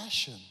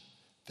compassion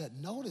that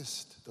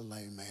noticed the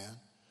lame man,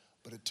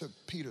 but it took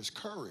Peter's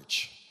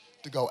courage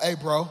to go, hey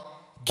bro,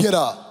 get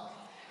up.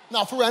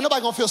 Now for real,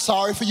 nobody gonna feel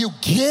sorry for you.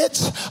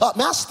 Get up.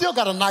 Man, I still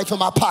got a knife in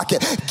my pocket.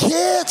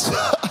 Get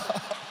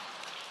up.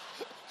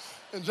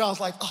 And John's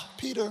like, oh,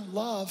 Peter,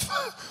 love.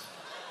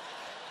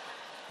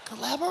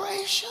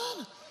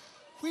 Collaboration.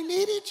 We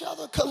need each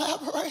other,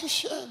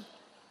 collaboration.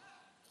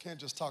 Can't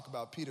just talk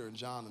about Peter and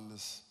John and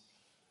this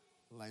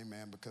lame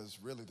man, because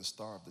really the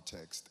star of the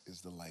text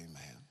is the lame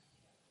man.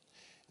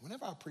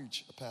 Whenever I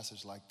preach a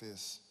passage like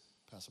this,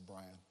 Pastor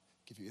Brian,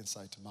 give you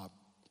insight to my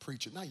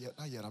preacher. Not yet.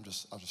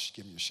 I'll just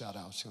give you a shout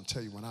out. I'm just gonna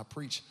tell you, when I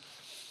preach,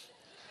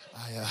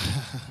 I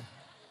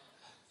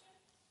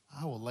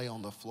will lay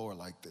on the floor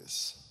like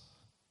this,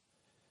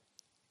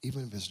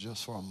 even if it's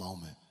just for a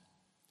moment,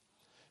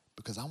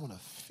 because I want to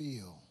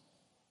feel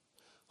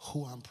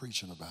who I'm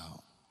preaching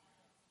about,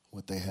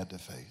 what they had to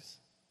face.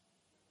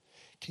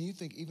 Can you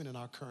think, even in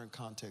our current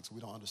context, we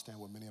don't understand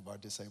what many of our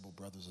disabled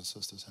brothers and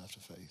sisters have to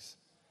face?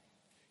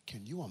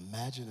 Can you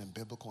imagine in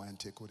biblical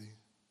antiquity,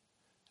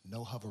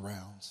 no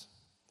hover-rounds,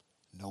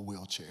 no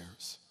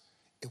wheelchairs?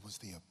 It was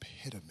the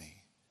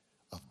epitome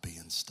of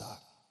being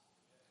stuck.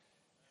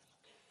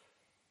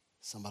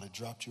 Somebody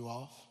dropped you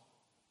off,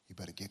 you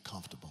better get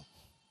comfortable.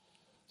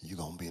 You're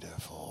gonna be there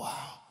for a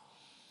while.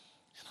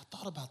 And I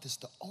thought about this.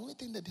 The only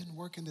thing that didn't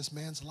work in this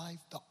man's life,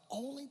 the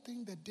only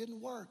thing that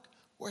didn't work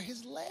were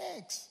his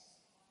legs.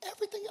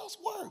 Everything else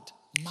worked.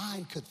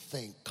 Mind could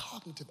think,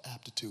 cognitive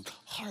aptitude,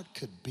 heart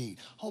could beat.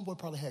 Homeboy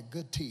probably had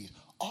good teeth.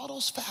 All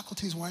those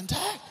faculties were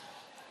intact.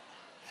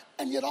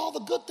 And yet all the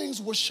good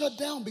things were shut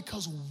down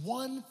because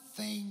one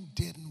thing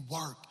didn't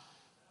work.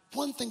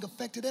 One thing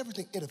affected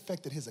everything. It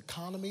affected his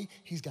economy.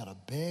 He's got to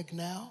beg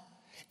now.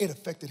 It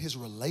affected his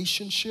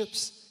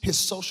relationships, his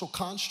social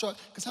construct.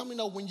 Because how many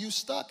know when you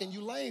stuck and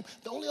you lame,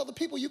 the only other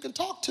people you can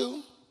talk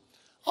to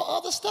are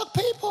other stuck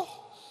people?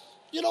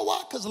 You know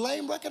why? Because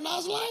lame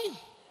recognize lame.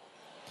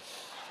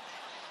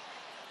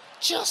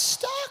 Just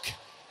stuck.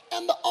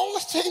 And the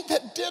only thing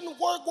that didn't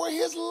work were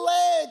his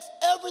legs.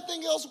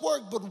 Everything else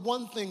worked, but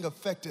one thing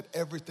affected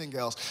everything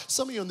else.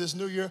 Some of you in this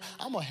new year,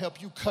 I'm going to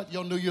help you cut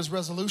your New Year's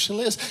resolution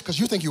list, because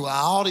you think you got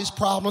all these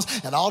problems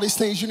and all these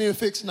things you need to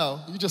fix.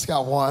 No, you just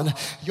got one.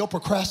 Your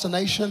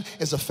procrastination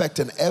is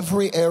affecting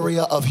every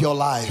area of your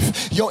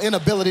life. Your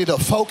inability to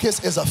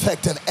focus is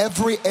affecting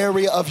every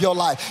area of your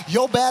life.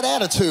 Your bad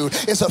attitude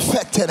is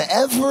affecting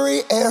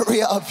every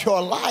area of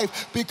your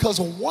life, because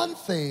one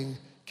thing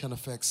can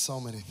affect so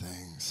many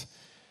things.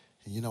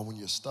 And you know, when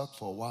you're stuck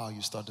for a while,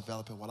 you start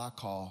developing what I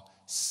call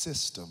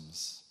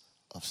systems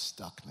of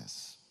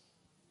stuckness.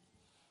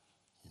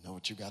 You know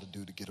what you got to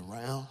do to get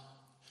around,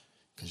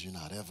 because you're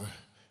not ever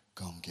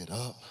going to get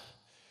up?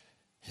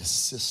 It's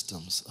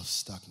systems of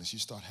stuckness. You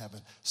start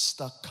having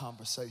stuck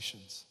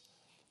conversations.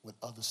 with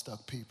other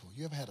stuck people.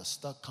 You ever had a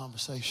stuck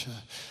conversation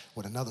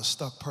with another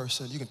stuck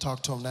person? You can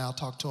talk to them now,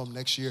 talk to them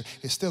next year.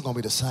 It's still gonna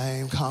be the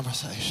same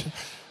conversation.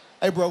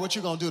 Hey, bro, what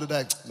you gonna do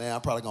today? Man,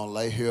 I'm probably gonna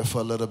lay here for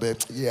a little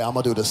bit. Yeah, I'm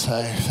gonna do the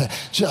same thing.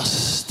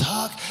 Just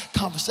stuck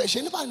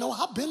conversation. Anybody know?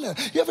 I've been there.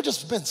 You ever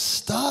just been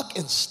stuck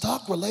in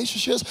stuck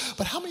relationships?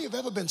 But how many have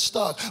ever been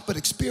stuck but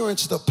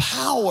experienced the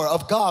power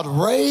of God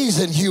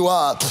raising you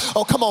up?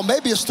 Oh, come on,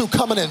 maybe it's through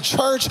coming in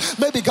church.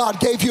 Maybe God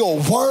gave you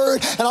a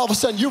word, and all of a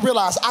sudden you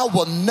realize, I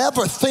will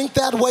never think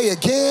that way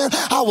again.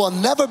 I will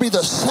never be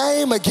the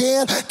same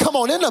again. Come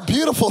on, isn't it a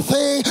beautiful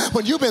thing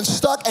when you've been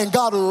stuck and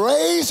God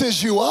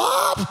raises you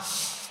up?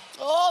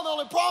 Oh, the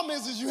only problem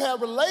is you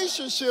have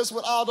relationships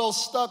with all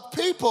those stuck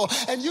people,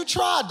 and you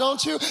try,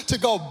 don't you, to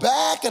go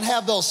back and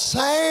have those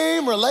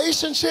same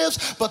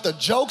relationships, but the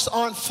jokes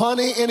aren't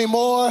funny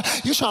anymore.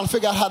 You trying to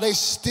figure out how they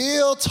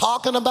still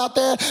talking about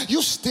that.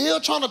 You still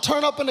trying to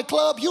turn up in the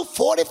club. You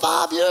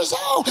 45 years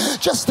old.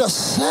 Just the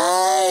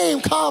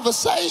same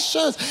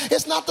conversations.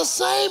 It's not the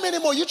same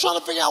anymore. You're trying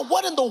to figure out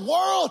what in the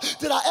world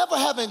did I ever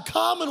have in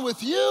common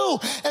with you?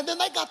 And then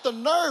they got the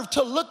nerve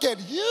to look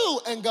at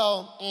you and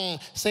go,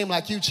 seem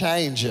like you changing.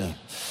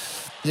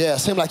 Yeah,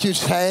 seem like you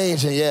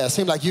changing. Yeah,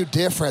 seem like you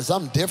different.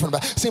 Something different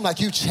about. Seem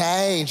like you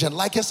changing.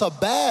 Like it's a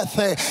bad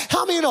thing.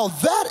 How many know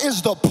that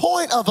is the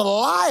point of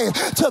life,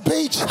 to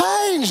be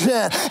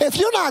changing? If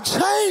you're not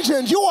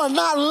changing, you are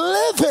not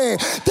living.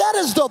 That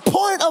is the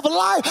point of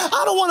life.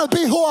 I don't want to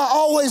be who I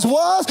always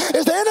was.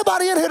 Is there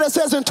anybody in here that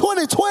says in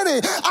 2020,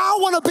 I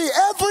want to be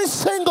every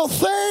single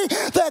thing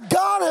that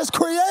God has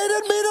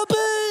created me to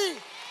be?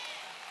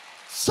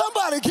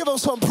 Somebody give him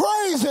some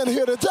praise in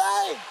here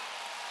today.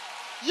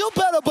 You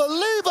better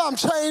believe I'm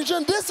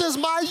changing. This is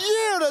my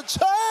year to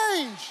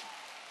change.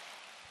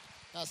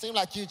 Now, it seems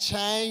like you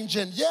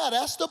changing. Yeah,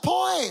 that's the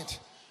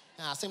point.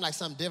 Now, it seems like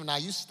something different. Now,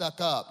 you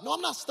stuck up. No,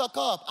 I'm not stuck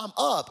up. I'm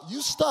up.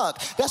 You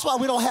stuck. That's why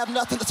we don't have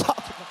nothing to talk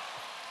about.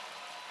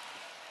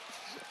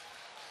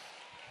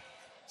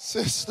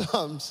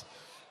 Systems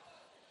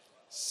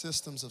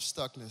of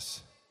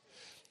stuckness.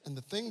 And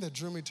the thing that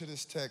drew me to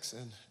this text,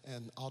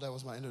 and all that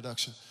was my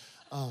introduction,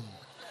 I'm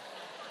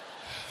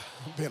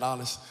being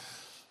honest.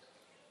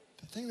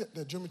 The thing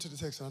that drew me to the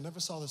text, and I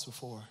never saw this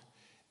before,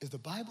 is the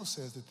Bible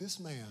says that this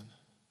man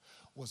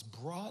was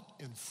brought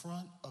in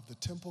front of the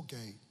temple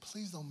gate.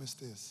 Please don't miss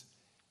this.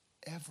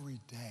 Every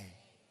day.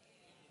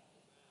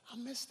 I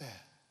missed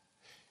that.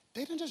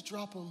 They didn't just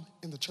drop him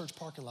in the church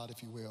parking lot,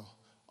 if you will,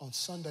 on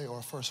Sunday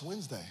or first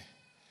Wednesday.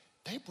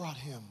 They brought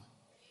him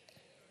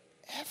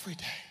every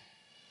day.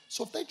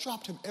 So if they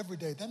dropped him every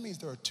day, that means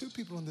there are two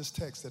people in this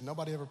text that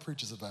nobody ever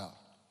preaches about.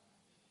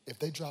 If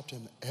they dropped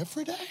him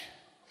every day,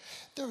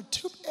 there are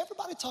two.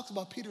 Everybody talks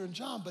about Peter and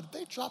John, but if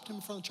they dropped him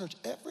in front of church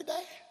every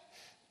day,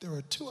 there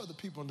are two other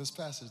people in this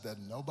passage that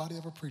nobody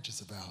ever preaches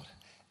about,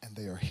 and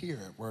they are here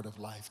at Word of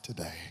Life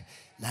today.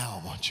 Now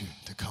I want you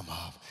to come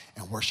up,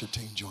 and worship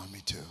team, join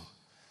me too.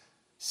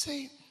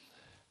 See,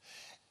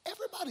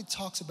 everybody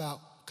talks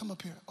about, come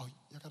up here. Oh,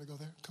 y'all gotta go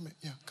there? Come in,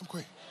 yeah, come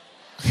quick.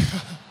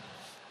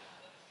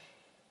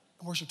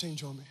 Worship team,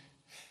 join me.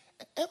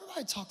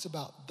 Everybody talks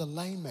about the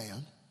lame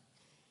man.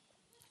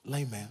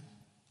 Lame man.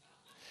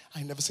 I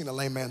ain't never seen a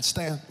lame man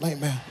stand. Lame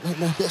man.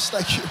 Yes,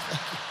 thank you.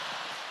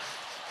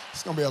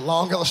 It's gonna be a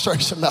long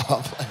illustration now.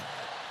 I'm playing.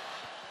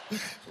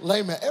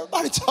 Lame man.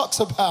 Everybody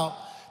talks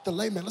about the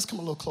lame man. Let's come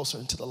a little closer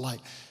into the light.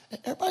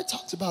 Everybody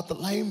talks about the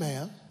lame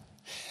man.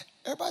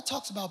 Everybody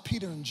talks about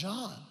Peter and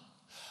John.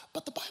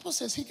 But the Bible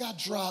says he got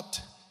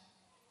dropped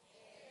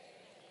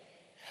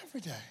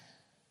every day.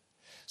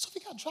 So if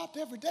he got dropped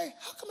every day,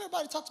 how come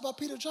everybody talks about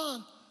Peter and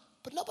John,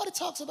 but nobody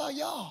talks about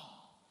y'all?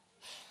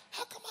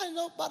 How come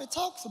nobody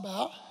talks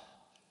about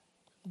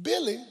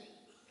Billy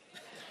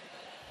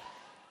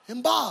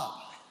and Bob?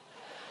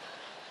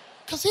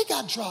 Because he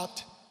got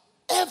dropped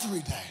every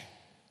day.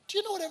 Do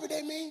you know what every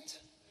day means?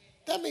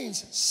 That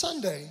means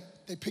Sunday,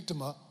 they picked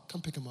him up.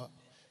 Come pick him up.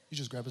 You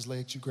just grab his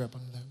legs, you grab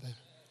under there.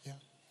 Yeah.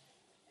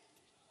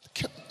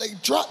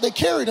 They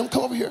carried him.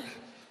 Come over here.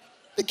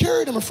 They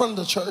carried him in front of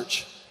the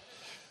church.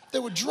 They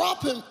would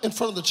drop him in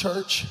front of the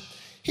church.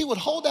 He would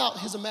hold out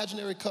his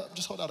imaginary cup,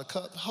 just hold out a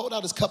cup, hold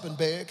out his cup and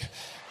beg.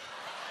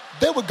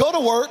 They would go to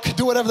work,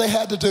 do whatever they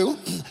had to do.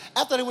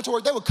 After they went to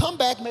work, they would come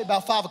back maybe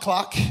about 5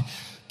 o'clock,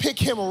 pick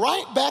him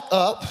right back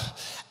up.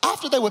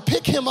 After they would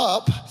pick him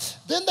up,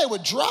 then they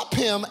would drop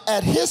him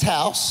at his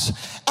house.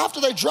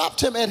 After they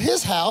dropped him at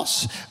his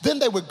house, then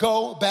they would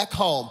go back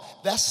home.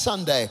 That's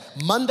Sunday.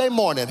 Monday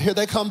morning, here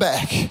they come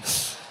back.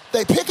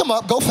 They pick him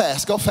up, go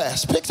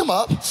fast, picked him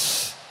up.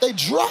 They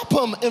drop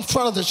him in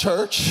front of the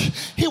church.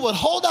 He would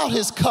hold out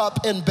his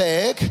cup and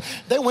beg.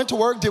 They went to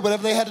work, did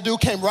whatever they had to do,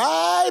 came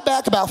right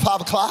back about 5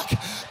 o'clock,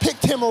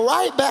 picked him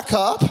right back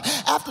up.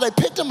 After they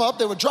picked him up,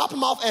 they would drop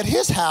him off at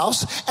his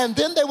house, and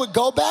then they would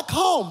go back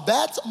home.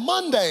 That's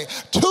Monday.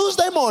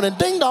 Tuesday morning,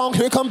 ding dong,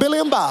 here come Billy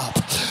and Bob.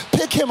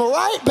 Pick him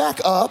right back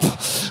up,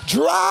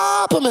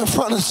 drop him in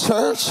front of the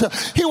church.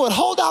 He would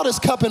hold out his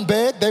cup and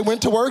beg. They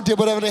went to work, did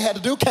whatever they had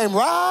to do, came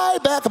right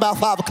back about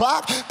 5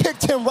 o'clock,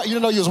 picked him right, you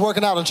didn't know you was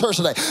working out in church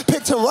today,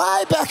 picked him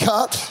right back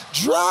up,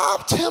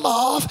 dropped him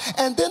off,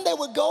 and then they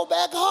would go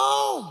back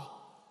home.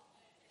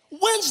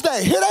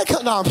 Wednesday, here they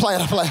come. No, I'm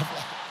playing.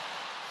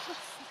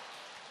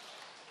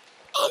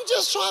 I'm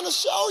just trying to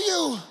show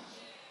you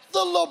the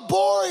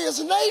laborious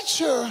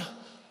nature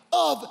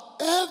of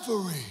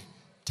every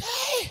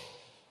day.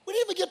 We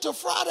didn't even get to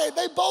Friday.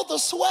 They both are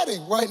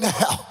sweating right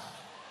now.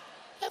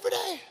 Every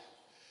day.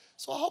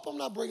 So I hope I'm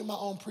not bringing my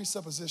own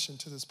presupposition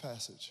to this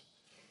passage.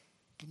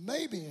 But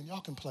maybe, and y'all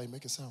can play,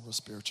 make it sound real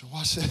spiritual.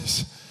 Watch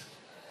this.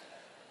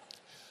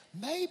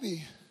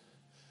 Maybe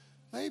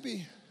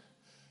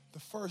the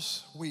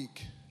first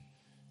week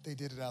they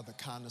did it out of the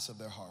kindness of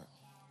their heart.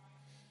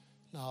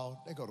 No,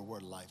 they go to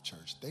Word of Life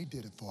Church. They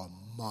did it for a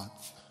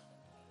month.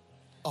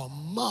 A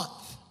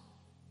month.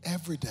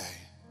 Every day.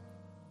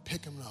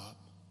 Picking them up,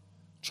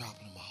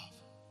 dropping them off.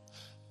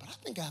 But I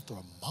think after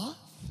a month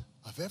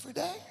of every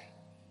day,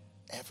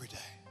 I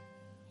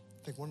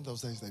think one of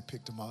those days they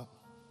picked him up.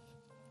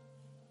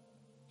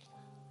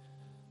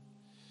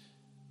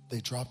 They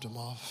dropped him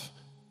off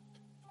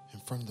in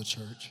front of the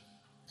church.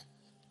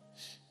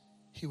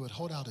 He would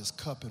hold out his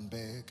cup and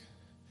beg.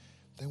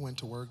 They went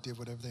to work, did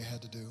whatever they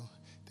had to do.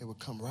 They would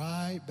come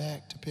right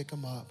back to pick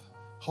him up.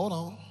 Hold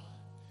on.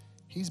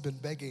 He's been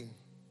begging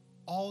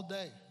all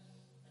day.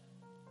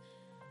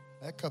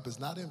 That cup is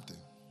not empty.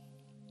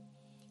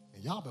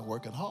 And y'all been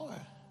working hard.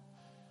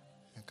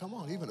 And come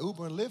on, even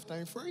Uber and Lyft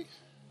ain't free.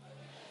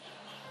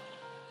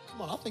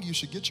 Come on, I think you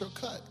should get your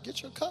cut.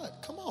 Get your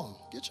cut. Come on,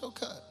 get your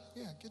cut.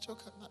 Yeah, get your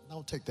cut.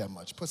 Don't take that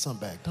much. Put some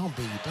back. Don't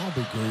be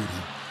greedy.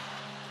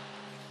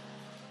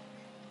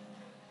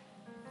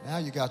 Now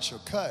you got your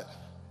cut.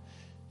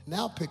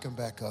 Now pick him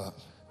back up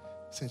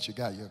since you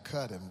got your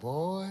cut. And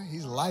boy,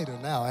 he's lighter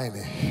now, ain't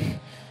he?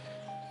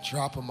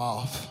 Drop him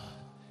off.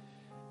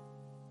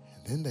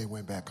 And then they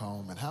went back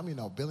home. And how many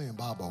know Billy and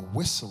Bob are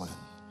whistling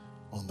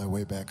on their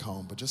way back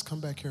home? But just come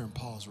back here and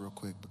pause real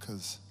quick,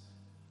 because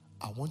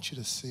I want you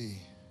to see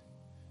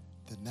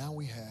that now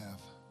we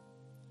have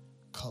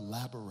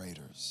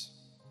collaborators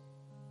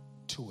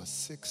to a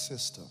sick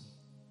system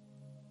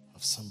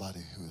of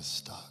somebody who is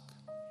stuck.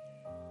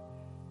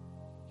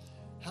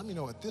 How many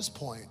know at this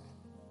point,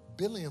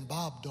 Billy and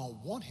Bob don't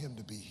want him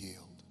to be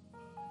healed?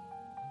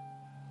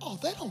 Oh,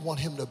 they don't want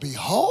him to be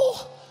whole.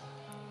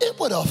 It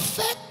would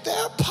affect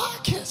their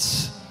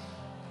pockets.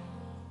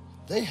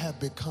 They have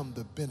become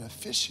the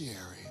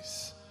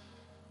beneficiaries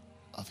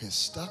of his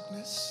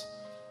stuckness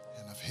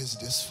and of his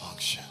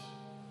dysfunction.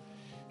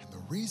 And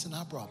the reason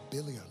I brought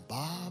Billy and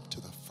Bob to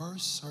the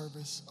first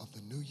service of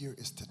the new year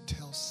is to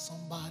tell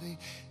somebody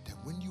that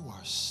when you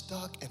are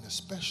stuck, and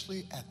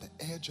especially at the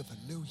edge of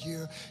a new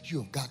year,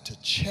 you have got to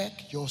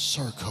check your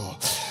circle,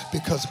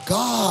 because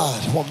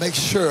God will make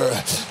sure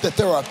that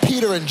there are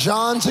Peter and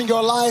Johns in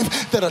your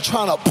life that are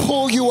trying to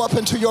pull you up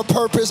into your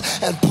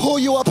purpose and pull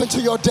you up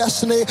into your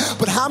destiny.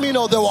 But how many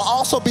know there will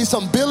also be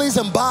some Billies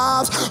and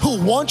Bobs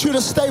who want you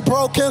to stay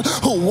broken,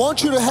 who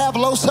want you to have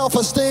low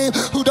self-esteem,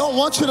 who don't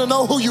want you to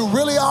know who you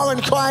really are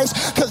in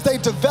Christ, because they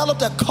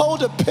developed a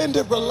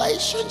codependent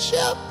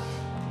relationship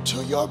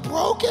to your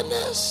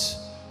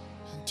brokenness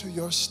and to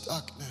your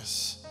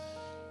stuckness.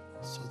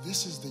 So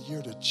this is the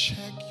year to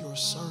check your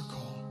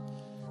circle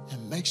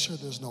and make sure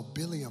there's no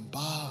Billy and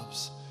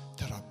Bobs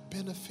that are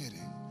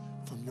benefiting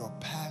from your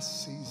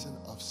past season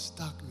of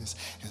stuckness.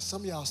 And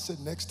some of y'all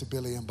sitting next to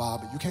Billy and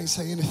Bob, and you can't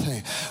say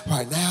anything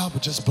right now,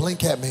 but just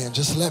blink at me and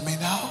just let me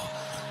know.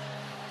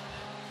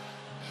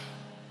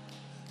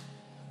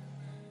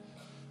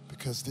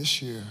 Because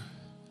this year,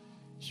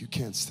 you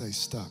can't stay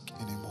stuck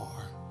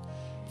anymore.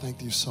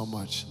 Thank you so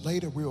much.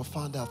 Later, we will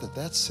find out that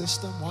that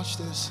system, watch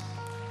this,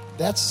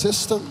 that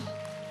system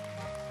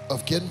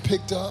of getting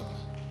picked up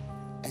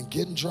and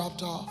getting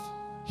dropped off,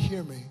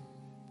 hear me,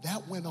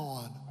 that went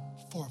on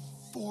for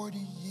 40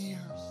 years.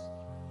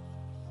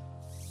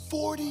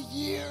 40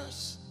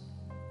 years.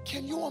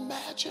 Can you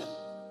imagine?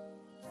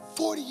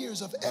 40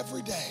 years of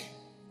every day.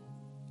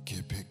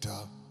 Get picked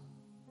up,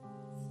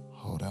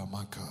 hold out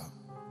my cup,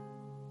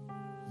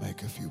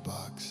 make a few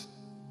bucks,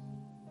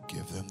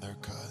 give them their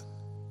cut,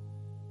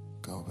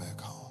 go back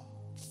home.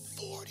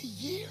 40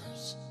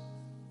 years.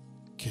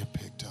 Get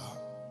picked up,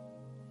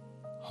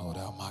 hold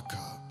out my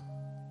cup,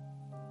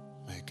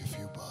 make a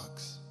few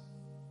bucks,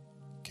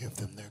 give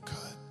them their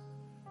cut,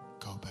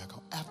 go back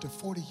home. After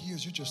 40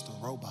 years, you're just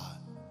a robot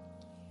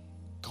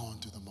going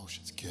through the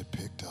motions. Get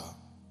picked up,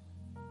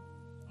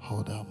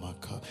 hold out my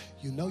cup.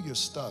 You know you're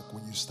stuck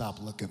when you stop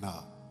looking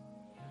up.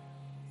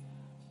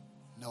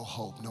 No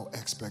hope, no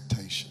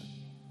expectation.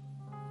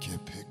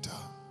 Get picked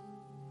up,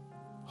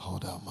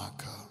 hold out my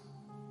cup,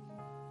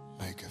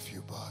 make a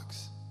few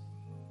bucks,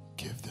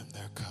 give them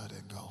their cut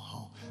and go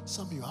home.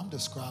 Some of you, I'm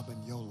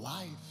describing your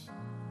life.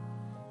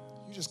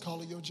 You just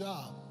call it your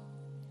job.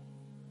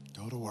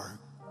 Go to work,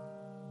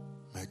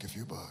 make a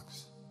few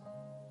bucks,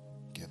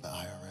 give the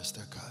IRS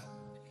their cut,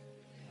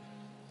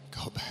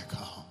 go back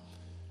home.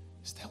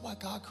 Is that why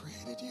God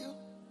created you?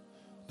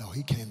 No,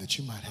 he came that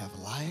you might have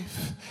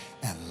life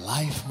and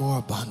life more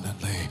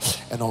abundantly.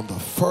 And on the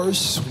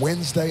first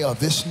Wednesday of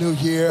this new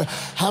year,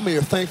 how many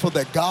are thankful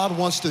that God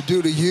wants to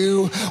do to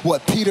you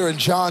what Peter and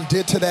John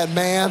did to that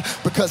man?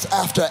 Because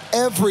after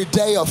every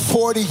day of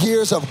 40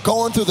 years of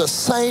going through the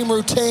same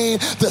routine,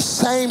 the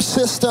same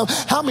system,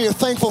 how many are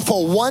thankful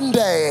for one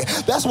day?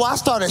 That's why I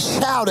started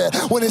shouting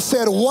when it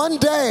said one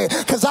day,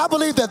 because I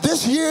believe that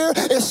this year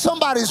is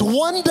somebody's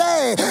one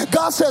day.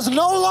 God says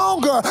no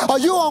longer are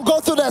you going to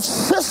go through that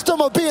system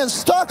of being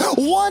stuck.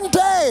 One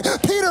day,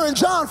 Peter and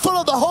John, full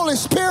of the Holy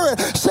Spirit,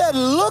 said,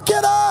 look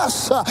at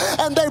us.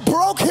 And they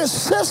broke his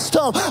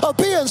system of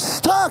being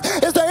stuck.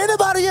 Is there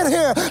anybody in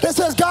here that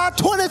says, God,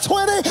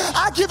 2020,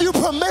 I give you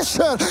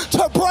permission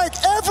to break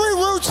every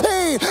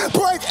routine,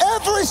 break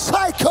every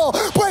cycle,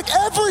 break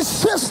every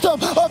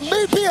system of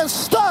me being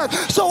stuck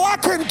so I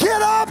can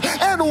get up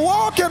and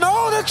walk in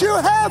all that you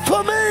have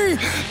for me.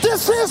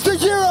 This is the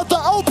year of the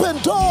open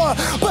door.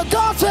 But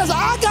God says,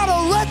 I got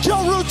to wreck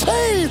your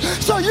routine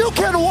so you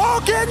can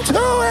walk into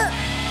it.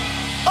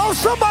 Oh,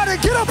 somebody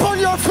get up on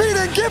your feet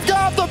and give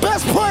God the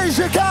best praise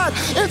you got.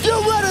 If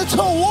you're ready to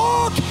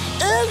walk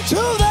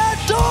into that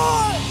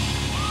door,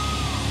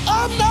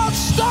 I'm not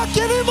stuck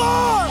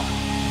anymore.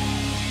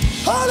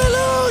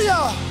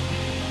 Hallelujah.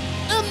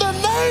 In the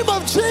name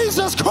of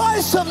Jesus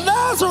Christ of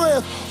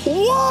Nazareth,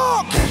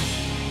 walk.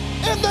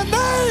 In the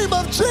name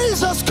of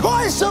Jesus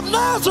Christ of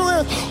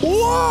Nazareth,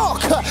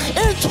 walk.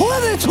 In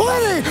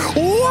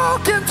 2020,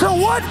 walk into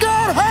what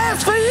God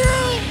has for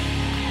you.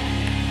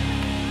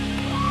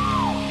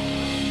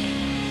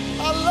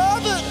 I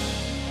love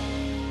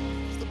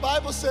it. The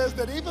Bible says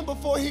that even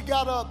before he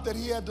got up, that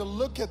he had to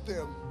look at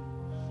them.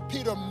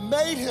 Peter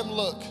made him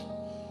look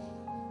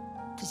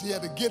because he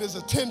had to get his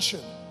attention.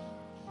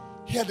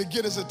 He had to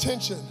get his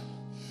attention.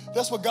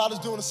 That's what God is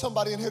doing to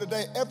somebody in here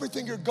today.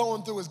 Everything you're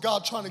going through is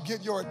God trying to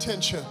get your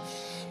attention.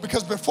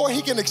 Because before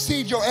he can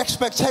exceed your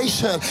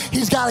expectation,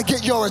 he's got to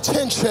get your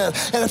attention.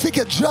 And if he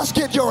could just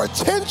get your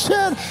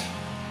attention,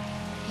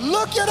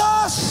 look at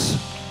us.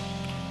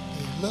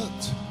 He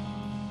looked.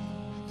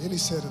 Then he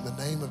said, in the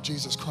name of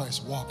Jesus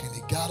Christ, walk. And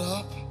he got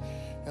up,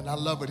 and I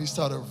love it. He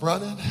started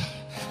running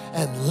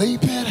and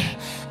leaping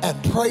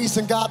and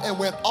praising God and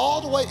went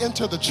all the way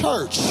into the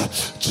church,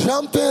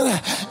 jumping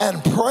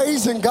and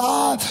praising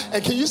God.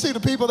 And can you see the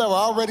people that were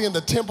already in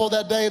the temple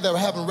that day that were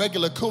having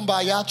regular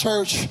kumbaya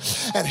church?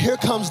 And here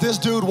comes this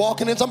dude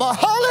walking in talking about,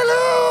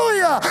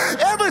 hallelujah.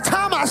 Every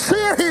time I see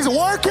it, he's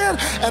working.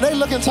 And they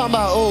looking talking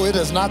about, oh, it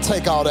does not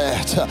take all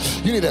that.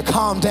 You need to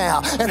calm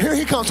down. And here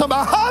he comes talking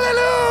about,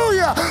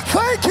 hallelujah.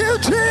 Thank you,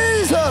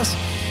 Jesus.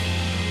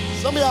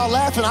 Some of y'all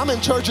laughing. I'm in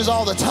churches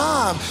all the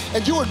time,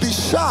 and you would be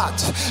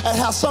shocked at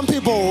how some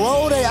people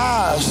roll their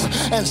eyes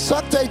and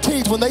suck their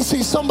teeth when they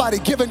see somebody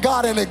giving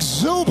God an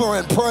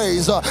exuberant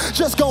praise,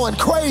 just going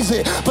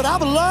crazy. But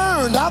I've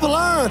learned,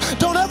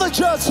 don't ever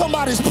judge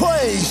somebody's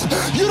praise.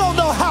 You don't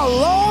know how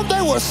long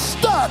they were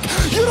stuck.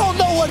 You don't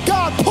know what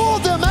God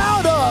pulled them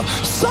out of.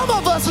 Some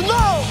of us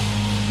know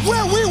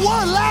where we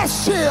were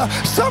last year.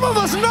 Some of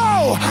us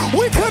know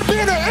we could be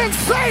in an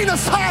insane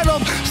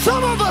asylum.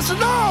 Some of us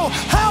know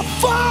how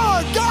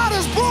far God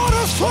has brought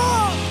us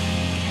from.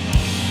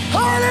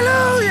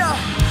 Hallelujah.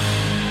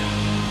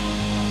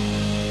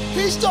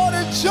 He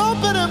started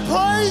jumping and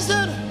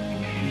praising.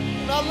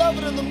 And I love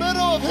it, in the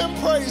middle of him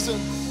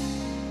praising,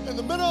 in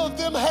the middle of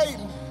them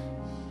hating,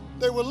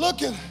 they were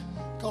looking,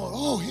 going,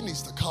 oh, he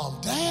needs to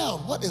calm down.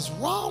 What is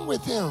wrong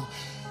with him?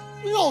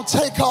 We don't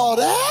take all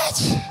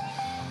that.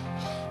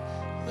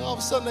 And all of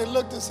a sudden they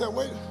looked and said,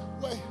 wait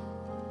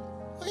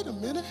a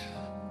minute.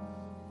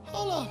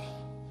 Hold up.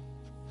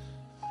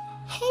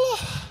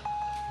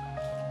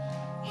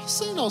 I've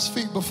seen those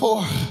feet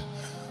before.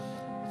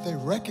 They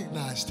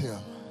recognized him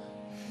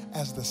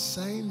as the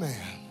same man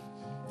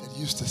that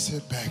used to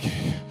sit back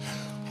here.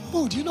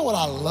 Ooh, do you know what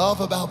I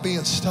love about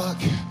being stuck?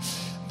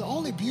 The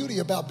only beauty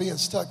about being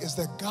stuck is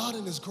that God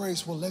in his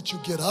grace will let you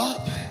get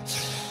up.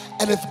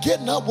 And if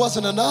getting up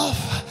wasn't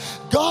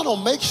enough, God will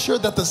make sure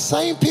that the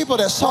same people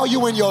that saw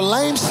you in your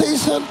lame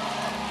season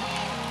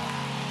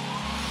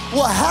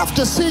will have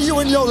to see you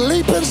in your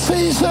leaping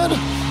season.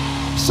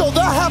 So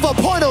they'll have a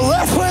point of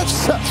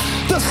reference.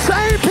 The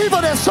same people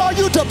that saw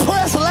you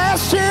depressed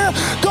last year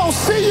gonna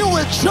see you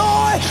with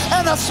joy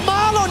and a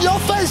smile on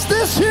your face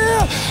this year.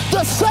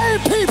 The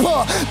same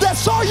people that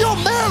saw your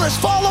marriage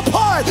fall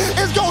apart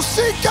is gonna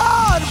see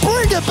God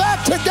bring it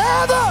back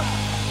together.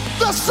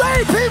 The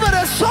same people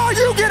that saw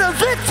you get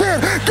evicted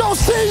go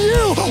see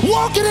you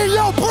walking in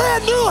your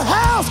brand new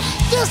house.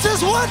 This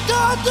is what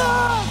God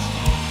does.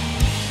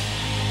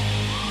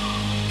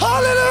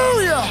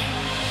 Hallelujah.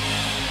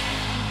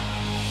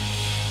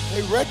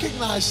 They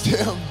recognized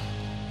him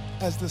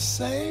as the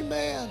same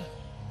man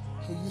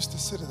who used to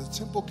sit at the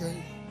temple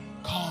gate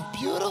called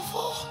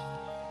Beautiful.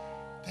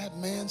 That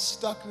man's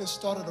stuckness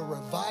started a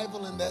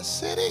revival in that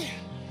city.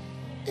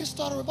 It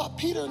started about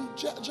Peter and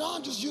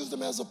John just used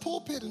them as a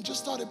pulpit and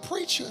just started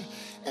preaching,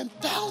 and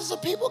thousands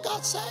of people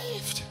got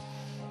saved.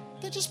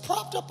 They just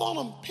propped up on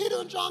them. Peter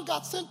and John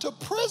got sent to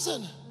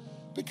prison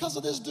because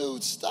of this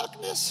dude's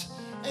stuckness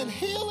and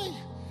healing.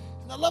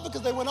 And I love it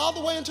because they went all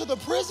the way into the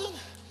prison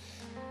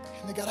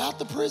and they got out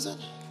the prison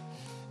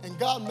and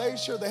God made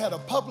sure they had a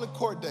public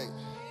court date.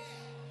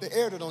 They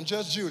aired it on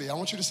Judge Judy. I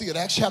want you to see it,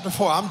 Acts chapter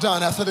 4. I'm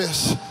done after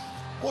this.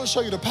 I want to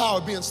show you the power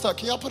of being stuck.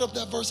 Can y'all put up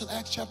that verse in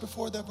Acts chapter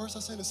 4? That verse I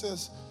said, it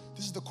says,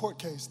 this is the court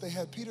case. They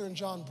had Peter and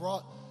John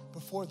brought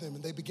before them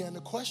and they began to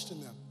question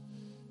them.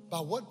 By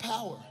what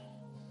power,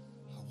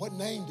 what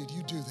name did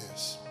you do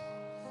this?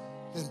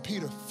 Then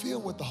Peter,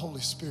 filled with the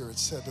Holy Spirit,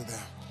 said to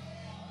them,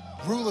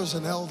 rulers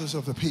and elders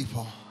of the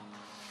people,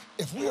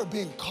 if we are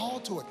being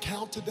called to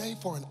account today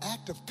for an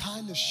act of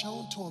kindness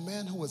shown to a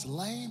man who was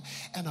lame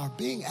and are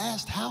being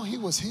asked how he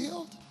was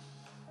healed,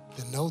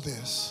 then know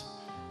this,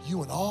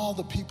 you and all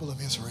the people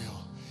of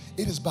Israel,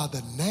 it is by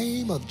the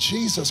name of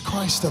Jesus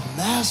Christ of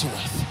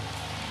Nazareth,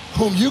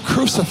 whom you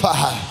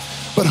crucified,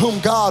 but whom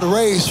God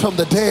raised from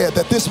the dead,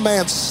 that this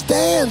man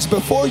stands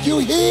before you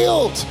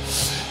healed.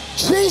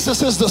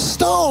 Jesus is the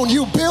stone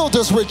you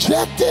builders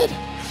rejected,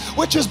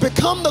 which has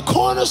become the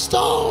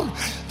cornerstone.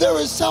 There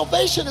is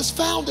salvation is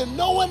found in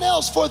no one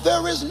else, for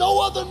there is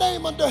no other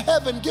name under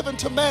heaven given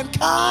to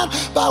mankind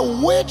by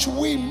which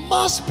we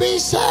must be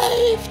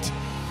saved.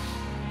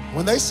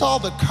 When they saw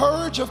the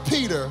courage of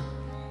Peter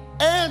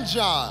and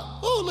John,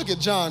 oh, look at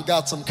John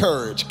got some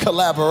courage,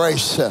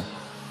 collaboration,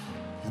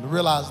 and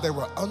realized they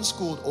were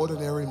unschooled,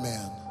 ordinary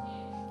men,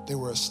 they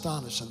were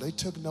astonished, and they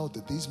took note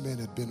that these men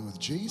had been with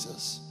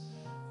Jesus,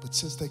 but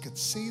since they could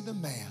see the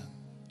man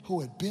who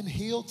had been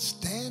healed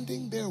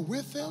standing there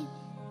with them,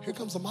 here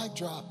comes the mic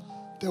drop,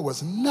 there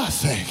was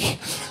nothing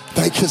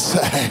they could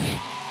say.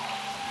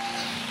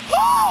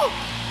 Woo!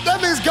 That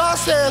means God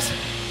says,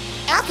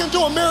 I can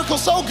do a miracle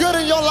so good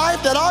in your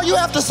life that all you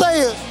have to say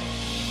is,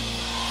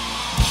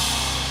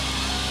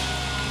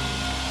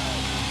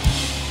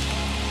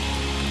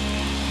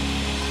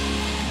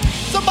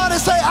 somebody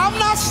say, I'm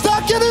not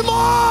stuck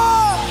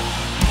anymore.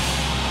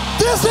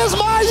 This is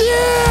my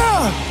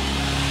year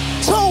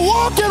to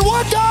walk in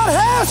what God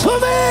has for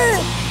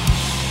me.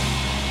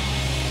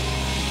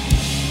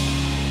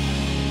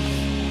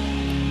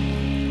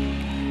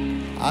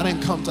 I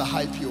didn't come to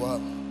hype you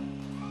up,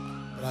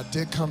 but I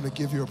did come to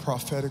give you a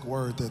prophetic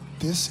word that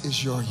this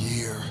is your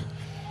year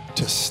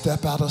to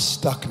step out of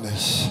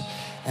stuckness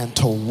and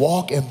to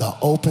walk in the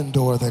open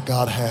door that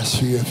God has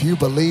for you. If you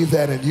believe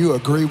that and you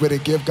agree with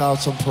it, give God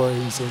some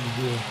praise in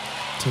here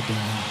today.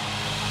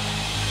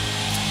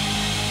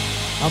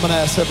 I'm gonna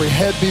ask every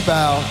head be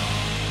bowed.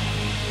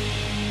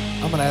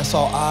 I'm gonna ask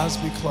all eyes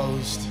be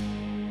closed.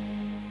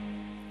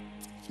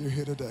 If you're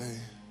here today,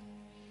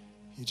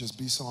 you just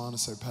be so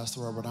honest and say,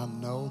 Pastor Robert, I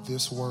know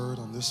this word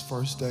on this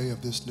first day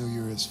of this new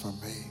year is for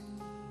me.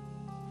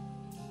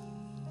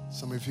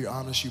 Some of you are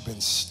honest, you've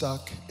been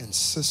stuck in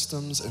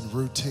systems and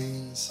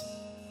routines.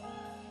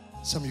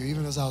 Some of you,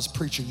 even as I was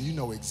preaching, you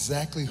know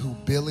exactly who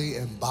Billy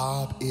and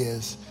Bob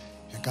is.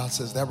 And God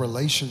says that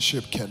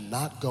relationship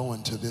cannot go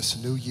into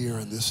this new year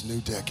and this new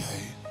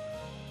decade.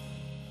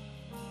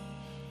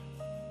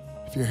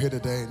 If you're here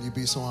today and you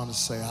be so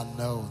honest, say, I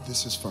know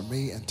this is for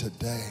me, and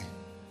today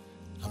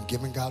I'm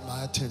giving God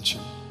my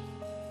attention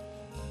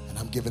and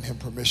I'm giving him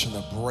permission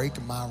to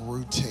break my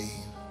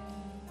routine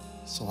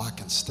so I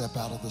can step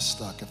out of the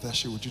stuck. If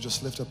that's you, would you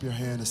just lift up your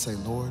hand and say,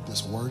 Lord,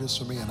 this word is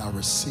for me and I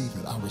receive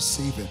it. I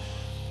receive it.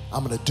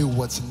 I'm gonna do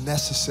what's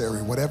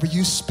necessary. Whatever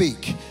you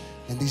speak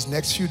in these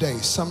next few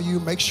days, some of you,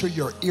 make sure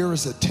your ear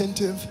is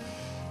attentive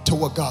to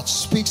what God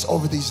speaks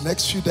over these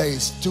next few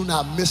days. Do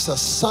not miss a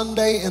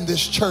Sunday in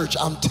this church.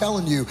 I'm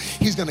telling you,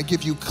 he's gonna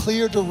give you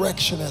clear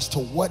direction as to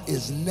what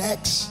is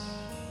next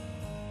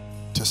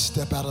to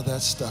step out of that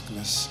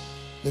stuckness.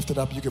 Lift it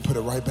up, you can put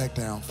it right back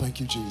down. Thank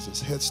you,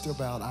 Jesus. Head still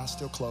bowed, eyes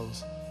still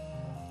closed.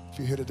 If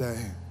you're here today,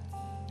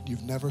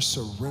 you've never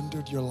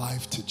surrendered your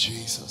life to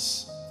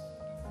Jesus.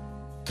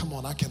 Come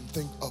on, I can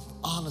think of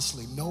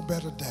honestly no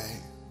better day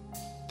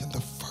than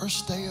the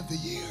first day of the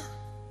year,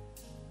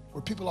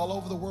 where people all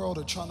over the world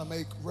are trying to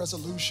make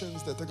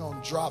resolutions that they're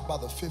gonna drop by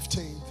the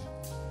 15th.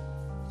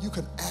 You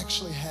can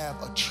actually have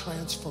a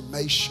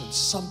transformation,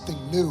 something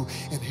new.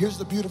 And here's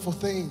the beautiful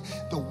thing,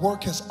 the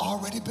work has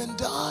already been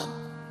done.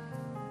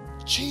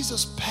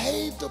 Jesus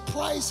paid the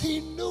price. He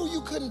knew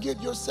you couldn't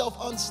get yourself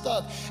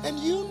unstuck. And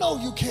you know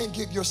you can't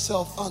get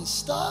yourself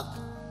unstuck.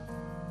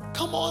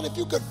 Come on, if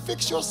you could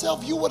fix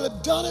yourself, you would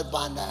have done it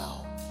by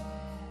now.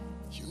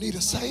 You need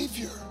a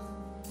Savior.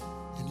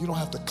 And you don't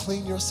have to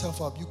clean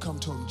yourself up. You come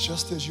to him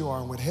just as you are.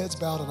 And with heads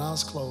bowed and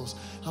eyes closed,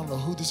 I don't know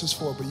who this is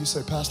for, but you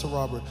say, Pastor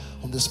Robert,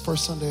 on this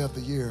first Sunday of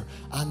the year,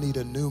 I need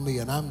a new me,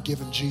 and I'm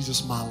giving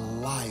Jesus my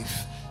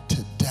life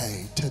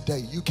today. Today,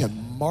 you can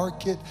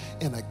mark it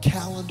in a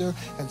calendar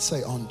and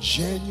say, on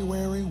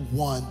January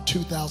 1,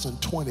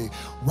 2020,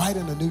 right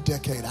in a new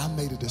decade, I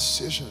made a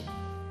decision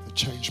to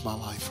change my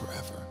life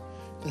forever.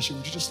 That's you.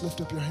 Would you just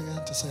lift up your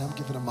hand to say, I'm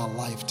giving him my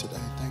life today?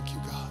 Thank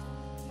you, God.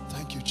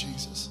 Thank you,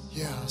 Jesus.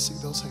 Yeah, I see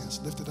those hands.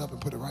 Lift it up and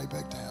put it right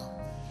back down.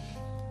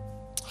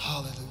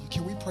 Hallelujah.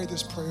 Can we pray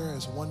this prayer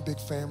as one big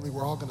family?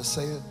 We're all going to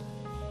say it.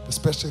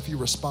 especially if you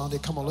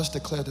responded. Come on, let's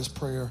declare this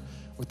prayer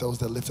with those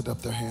that lifted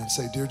up their hands.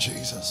 Say, dear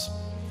Jesus,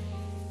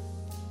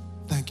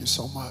 thank you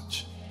so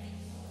much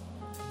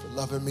for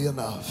loving me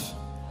enough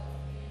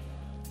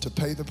to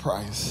pay the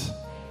price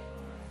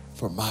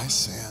for my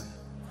sin,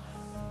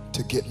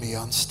 to get me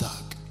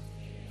unstuck.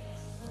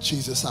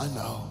 Jesus, I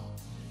know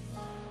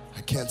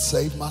I can't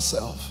save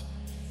myself.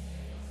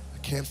 I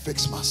can't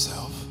fix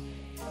myself.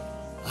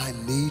 I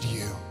need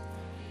you.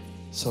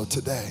 So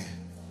today,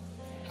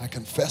 I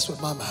confess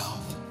with my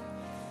mouth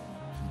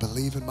and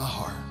believe in my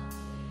heart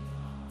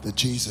that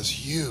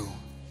Jesus, you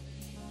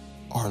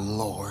are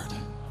Lord.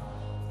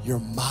 You're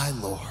my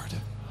Lord.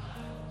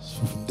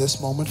 So from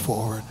this moment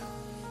forward,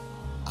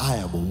 I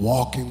am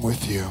walking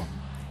with you.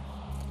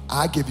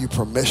 I give you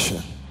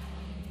permission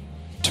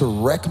to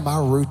wreck my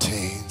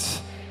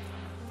routines.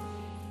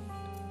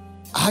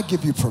 I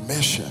give you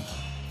permission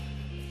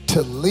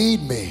to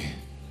lead me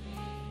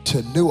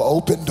to new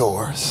open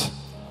doors.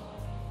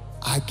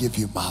 I give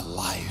you my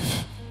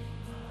life.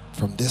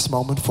 From this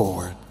moment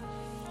forward,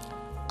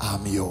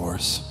 I'm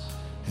yours.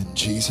 In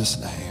Jesus'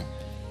 name,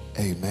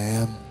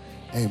 amen,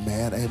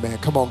 amen, amen.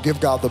 Come on, give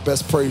God the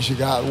best praise you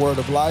got, Word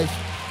of Life.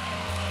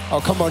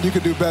 Oh, come on, you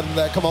can do better than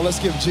that. Come on, let's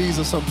give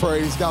Jesus some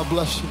praise. God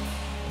bless you.